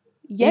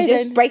 Yeah, you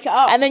just break it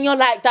up. And then you're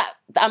like, that.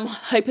 I'm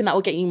hoping that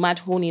will get you mad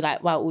horny.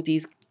 Like, wow, all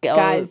these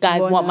guys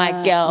want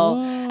my girl.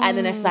 And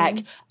then it's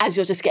like, as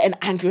you're just getting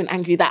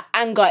angry, that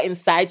anger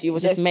inside you will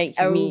just make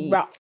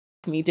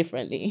me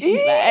differently.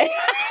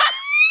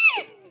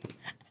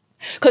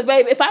 Because,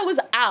 babe, if I was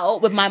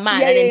out with my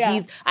man and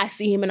then I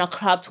see him in a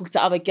club talking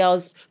to other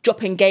girls,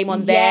 dropping game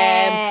on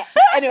them.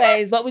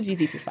 Anyways, what would you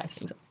do to spice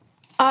things up?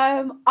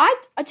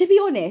 To be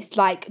honest,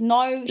 like,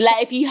 no.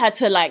 Like, if you had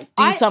to, like,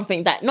 do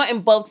something that not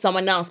involved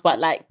someone else, but,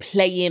 like,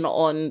 playing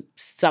on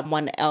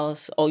someone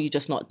else, or you're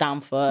just not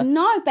down for...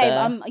 No,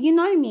 babe, you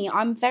know me.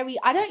 I'm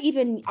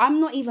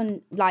not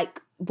even,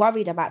 like,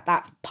 worried about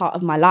that part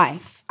of my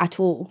life at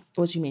all.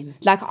 What do you mean?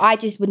 Like, I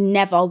just would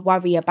never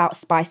worry about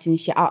spicing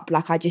shit up.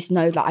 Like, I just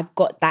know, like, I've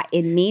got that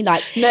in me.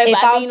 Like, no,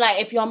 but I mean,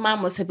 like, if your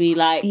man was to be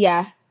like...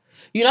 Yeah.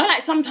 You know,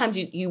 like, sometimes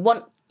you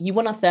want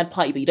a third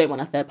party, but you don't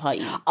want a third party.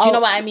 Do you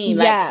know what I mean?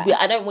 Like,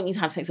 I don't want you to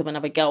have sex with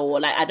another girl, or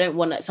like, I don't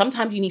want to...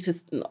 Sometimes you need to...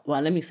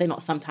 Well, let me say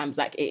not sometimes,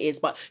 like it is,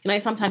 but you know,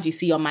 sometimes you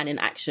see your man in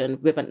action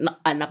with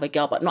another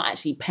girl, but not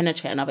actually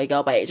penetrate another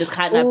girl, but it just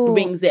kind of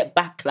brings it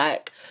back,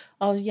 like...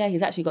 Oh, yeah,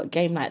 he's actually got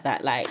game like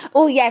that. Like,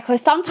 oh, yeah,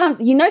 because sometimes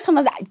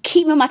I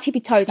keep me on my tippy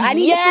toes. I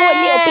need to feel a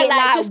little bit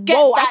like just get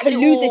whoa, I can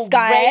lose this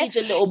guy. Rage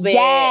a little bit.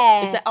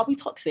 Yeah. Is that, are we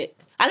toxic?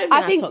 I don't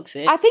think that's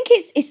toxic. I think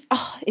it's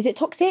is it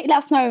toxic? Let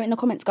us know in the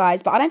comments,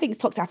 guys. But I don't think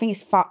it's toxic. I think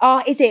it's fun.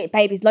 Oh, is it,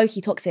 babe? It's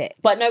low-key toxic.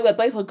 But no, we're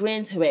both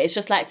agreeing to it. It's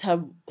just like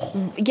to...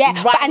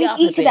 Yeah, but and it's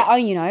each to their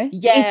own, you know?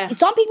 Yeah.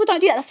 Some people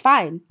don't do that, that's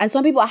fine. And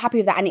some people are happy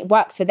with that and it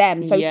works for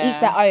them. So it's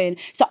each their own.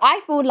 So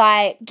I feel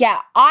like,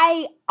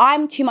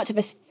 I'm too much of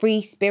a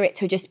free spirit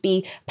to just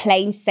be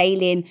plain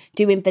sailing,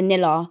 doing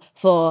vanilla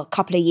for a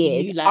couple of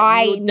years.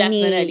 I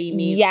definitely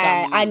need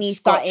I need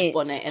Scotch something.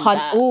 bonnet and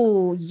that.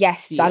 Oh,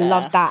 yes, I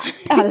love that.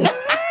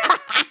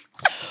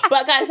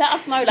 But guys, let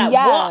us know, like,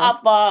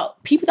 what other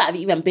people that have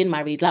even been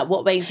married, like,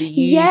 what ways do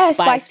you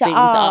spice things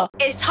up?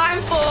 It's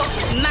time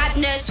for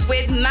Madness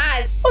with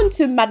Maz. On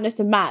to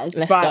Madness and Maz.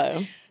 Let's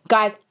go.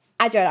 Guys,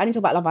 Adrian, I need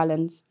to talk about Love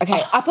Island.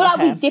 Okay, I feel like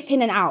we dip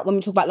in and out when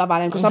we talk about Love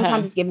Island, because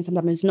sometimes it's given,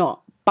 sometimes it's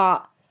not.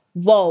 But,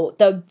 whoa,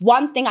 the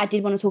one thing I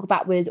did want to talk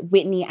about was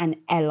Whitney and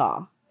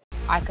Ella.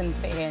 I can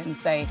sit here and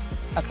say,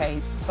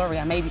 okay, sorry,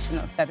 I maybe shouldn't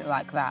have said it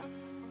like that.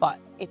 But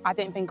if I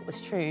didn't think it was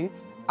true,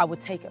 I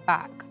would take it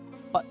back.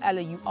 But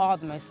Ella, you are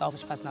the most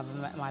selfish person I've ever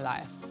met in my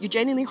life. You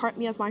genuinely hurt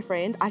me as my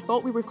friend. I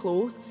thought we were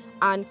close,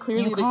 and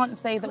clearly... You can't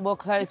say that we're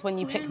close when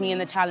you pick me in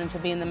the challenge for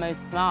being the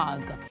most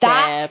smug.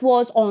 That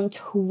was on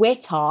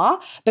Twitter,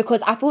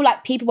 because I feel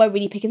like people were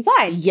really picking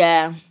sides.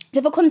 Yeah.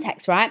 So for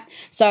context, right?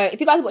 So if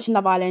you guys are watching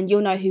Love Island,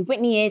 you'll know who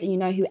Whitney is and you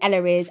know who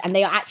Ella is, and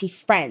they are actually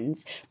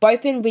friends.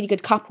 Both been really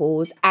good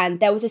couples, and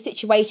there was a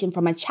situation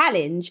from a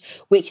challenge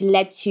which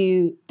led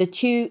to the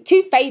two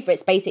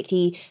favourites,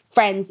 basically,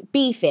 friends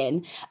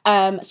beefing.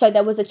 So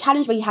there was a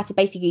challenge where you had to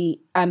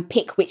basically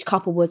pick which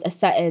couple was a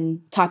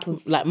certain type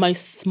of... Like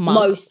most smug.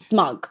 Most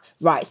smug,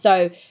 right.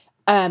 So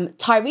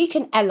Tyreek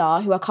and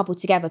Ella, who are coupled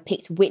together,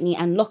 picked Whitney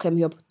and Lockham,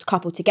 who are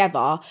coupled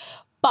together.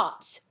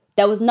 But...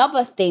 there was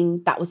another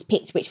thing that was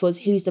picked, which was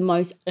who's the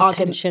most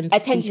attention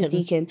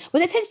seeking.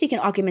 Was attention seeking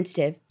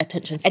argumentative?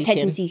 Attention seeking.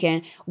 Attention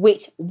seeking,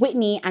 which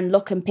Whitney and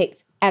Lockham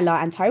picked Ella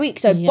and Tyreek.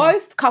 So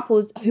both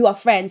couples who are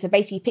friends have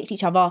basically picked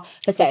each other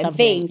for certain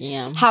things.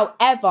 Yeah.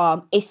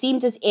 However, it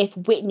seemed as if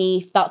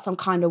Whitney felt some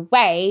kind of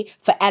way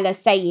for Ella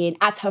saying,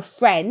 as her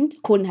friend,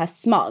 calling her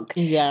smug.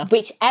 Yeah.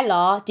 Which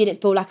Ella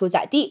didn't feel like it was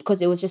that deep,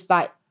 because it was just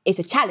like, it's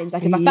a challenge.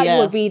 Like, if I felt you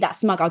were really that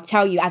smug, I'll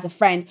tell you as a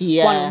friend,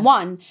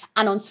 one-on-one.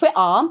 And on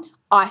Twitter,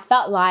 I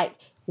felt like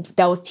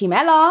there was Team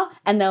Ella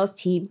and there was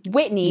Team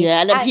Whitney.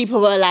 Yeah, and then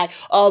people were like,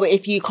 oh,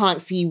 if you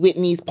can't see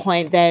Whitney's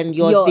point, then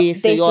you're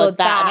this or you're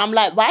that. And I'm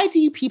like, why do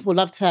you people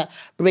love to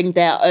bring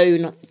their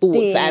own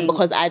thoughts? And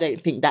because I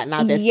don't think that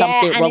now there's something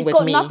wrong with me. And it's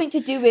got nothing to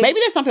do with... Maybe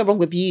there's something wrong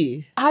with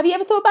you. Have you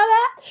ever thought about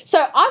that? So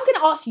I'm going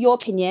to ask your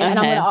opinion and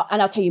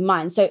I'll tell you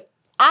mine. So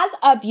as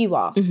a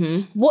viewer,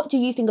 what do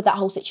you think of that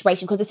whole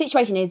situation? Because the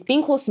situation is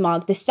being called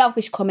smug, the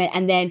selfish comment,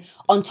 and then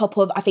on top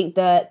of, I think,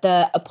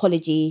 the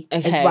apology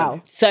as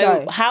well.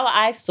 So how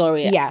I saw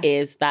it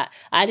is that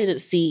I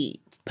didn't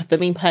see, for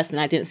me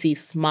personally, I didn't see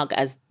smug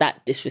as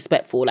that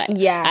disrespectful. Like,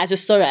 I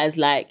just saw it as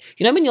like,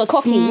 you know, when you're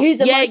cocky, who's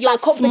the most, you're like,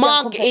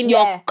 smug in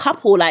your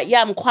couple. Like,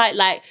 I'm quite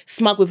like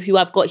smug with who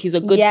I've got. He's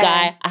a good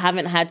guy. I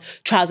haven't had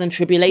trials and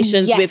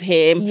tribulations with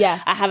him.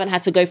 I haven't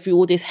had to go through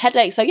all this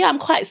headache. So I'm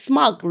quite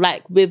smug,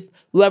 like, with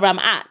where I'm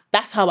at.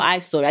 That's how I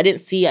saw it. I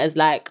didn't see it as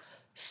like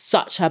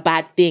such a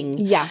bad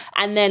thing.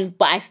 And then,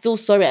 but I still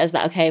saw it as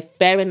like, okay,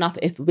 fair enough,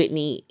 if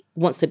Whitney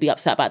wants to be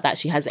upset about that,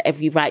 she has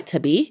every right to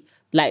be.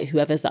 Like,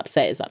 whoever's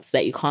upset is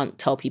upset. You can't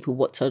tell people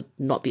what to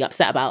not be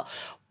upset about.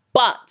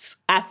 But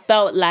I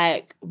felt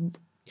like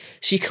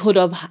she could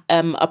have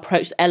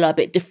approached Ella a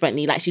bit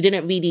differently. Like, she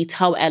didn't really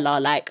tell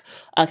Ella, like,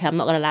 okay, I'm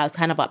not going to lie, I was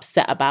kind of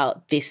upset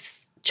about this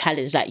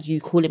challenge, like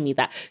you calling me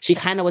that. She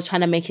kind of was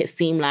trying to make it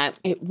seem like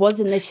it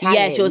wasn't the challenge.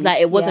 Yeah, she was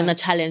like, it wasn't a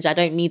challenge. I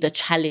don't need a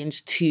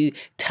challenge to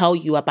tell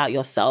you about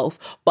yourself.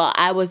 But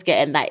I was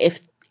getting that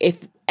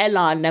if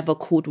Ella never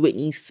called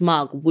Whitney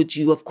smug, would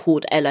you have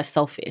called Ella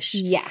selfish?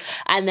 Yeah.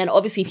 And then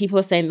obviously people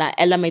were saying that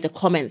Ella made a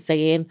comment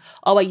saying,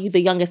 oh, are you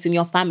the youngest in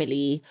your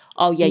family?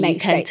 Oh yeah, you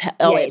can tell.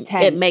 Oh,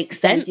 it makes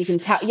sense. You can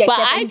tell. Yeah, but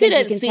I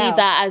didn't see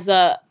that as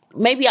a...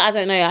 Maybe, I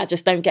don't know, I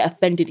just don't get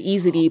offended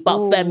easily.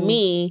 But for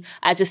me,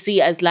 I just see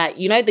it as like,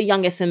 you know, the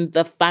youngest in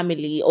the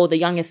family or the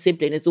youngest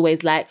sibling is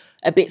always like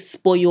a bit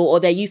spoiled, or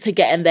they're used to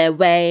getting their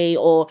way,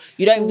 or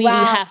you don't really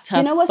have to. Do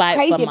you know what's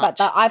crazy about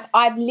that?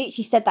 I've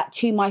literally said that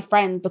to my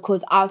friend,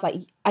 because I was like,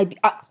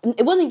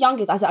 it wasn't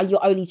youngest. I said, are you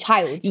your only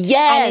child?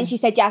 Yeah. And then she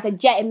said,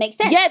 it makes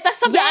sense. Yeah, that's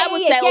something I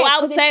would say. Or I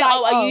would say,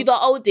 like, are you the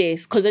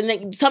oldest? Because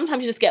then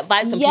sometimes you just get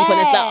vibes from people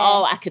and it's like,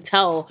 oh, I could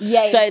tell.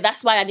 Yeah. So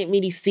that's why I didn't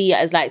really see it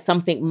as like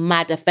something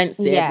mad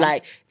offensive. Yeah.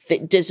 Like,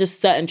 there's just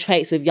certain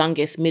traits with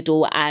youngest,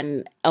 middle,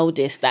 and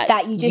eldest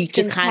that you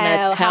just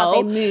kind of tell how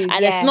they move.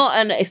 And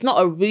it's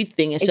not a rude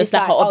thing. It's just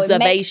like an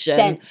observation.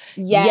 It makes sense.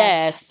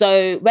 Yeah.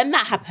 So when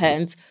that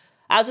happened,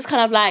 I was just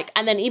kind of like,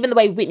 and then even the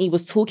way Whitney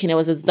was talking, it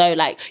was as though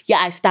like, yeah,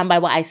 I stand by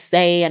what I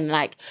say, and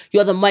like,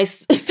 you're the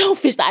most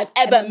selfish that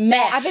I've ever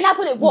met. I think that's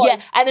what it was.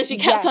 Yeah. And then she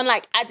kept on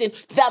like adding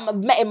that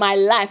I've met in my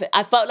life.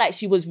 I felt like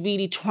she was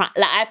really trying,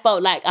 like, I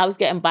felt like I was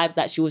getting vibes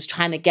that she was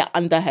trying to get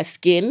under her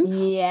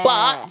skin. Yeah.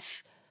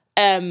 But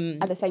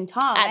at the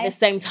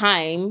same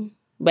time,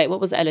 wait, what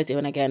was Ella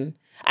doing again?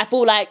 I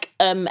feel like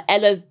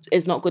Ella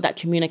is not good at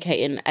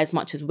communicating as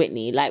much as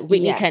Whitney. Like,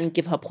 Whitney can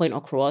give her point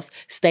across,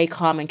 stay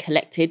calm and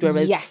collected,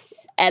 whereas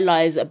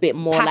Ella is a bit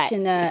more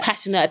passionate,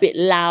 a bit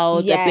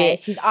loud, a bit...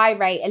 she's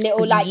irate, a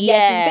little like, she's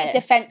a bit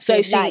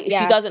defensive. So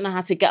she doesn't know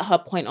how to get her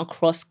point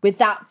across. With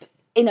that,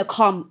 in a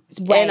calm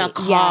way. In a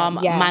calm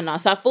manner.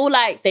 So I feel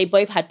like they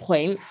both had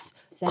points,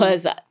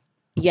 because...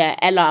 Yeah,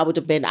 Ella, I would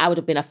have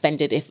been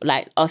offended if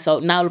like, oh, so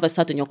now all of a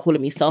sudden you're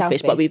calling me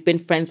selfish, but we've been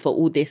friends for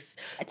all this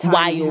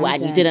while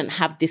and you didn't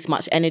have this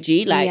much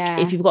energy. Like,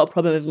 if you've got a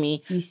problem with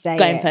me, you say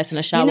going first in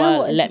the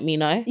shower, let me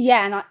know.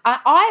 Yeah, and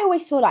I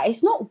always feel like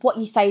it's not what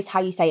you say, it's how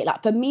you say it.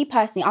 Like, for me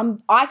personally,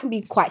 I can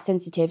be quite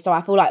sensitive, so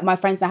I feel like my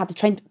friends know how to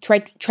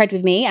tread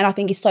with me, and I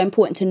think it's so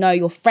important to know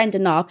your friend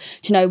enough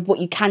to know what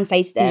you can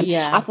say to them.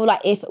 Yeah. I feel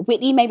like if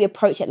Whitney maybe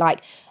approached it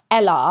like,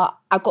 Ella,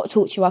 I've got to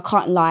talk to you, I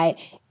can't lie.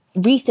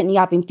 Recently,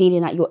 I've been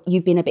feeling like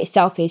you've been a bit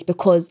selfish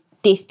because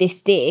this.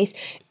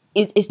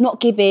 It's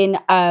not giving,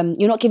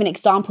 you're not giving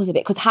examples of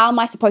it, because how am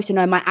I supposed to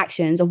know my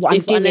actions or what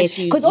I'm doing?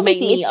 Because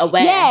obviously,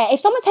 if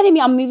someone's telling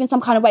me I'm moving some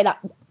kind of way, like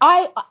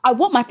I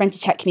want my friend to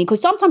check me, because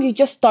sometimes you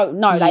just don't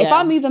know. Like, if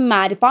I'm moving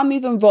mad, if I'm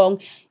moving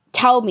wrong,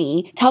 tell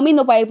me in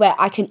the way where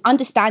I can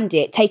understand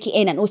it, take it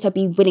in, and also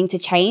be willing to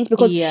change.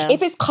 Because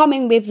if it's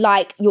coming with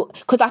like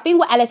because I think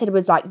what Ella said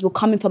was like, you're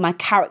coming for my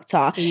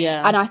character.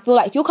 Yeah. And I feel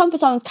like if you're coming for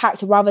someone's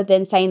character rather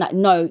than saying like,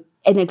 no,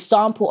 an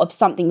example of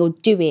something you're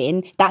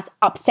doing that's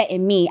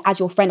upsetting me as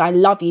your friend, I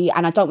love you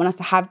and I don't want us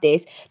to have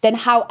this, then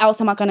how else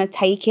am I going to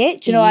take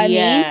it? Do you know what I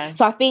mean?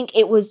 So I think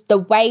it was the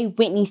way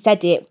Whitney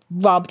said it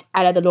rubbed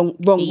Ella the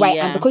wrong way.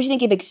 And because she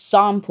didn't give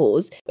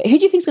examples, but who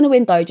do you think's going to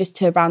win though, just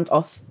to round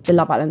off the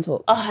Love Island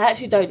talk? Oh, I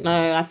actually don't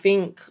know. I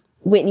think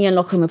Whitney and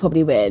Lockham will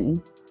probably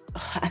win.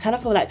 I kind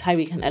of feel like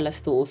Tyreek and Ella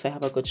still also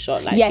have a good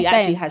shot. Like, Yeah, she same.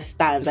 actually has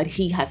stands, and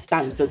he has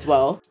stands as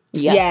well.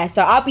 Yeah,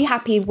 so I'll be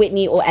happy if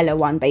Whitney or Ella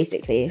won,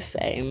 basically.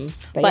 Same.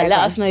 But But yeah, let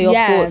okay. us know your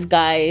Yeah. thoughts,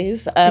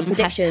 guys.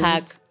 Predictions.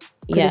 Hashtag.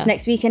 Because it's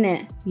next week,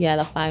 innit? Yeah,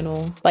 the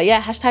final. But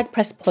yeah, hashtag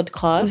Press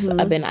Podcast.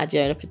 I've been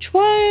Adeola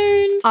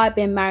Patronne. I've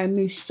been Mariam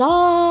Musa.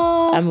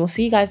 And we'll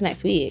see you guys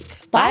next week.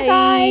 Bye,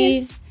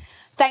 guys.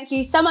 Thank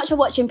you so much for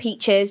watching,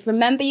 Peaches.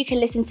 Remember, you can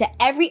listen to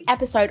every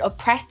episode of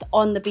Pressed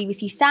on the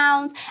BBC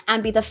Sounds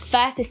and be the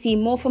first to see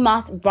more from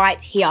us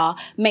right here.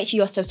 Make sure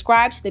you're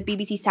subscribed to the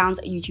BBC Sounds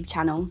YouTube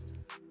channel.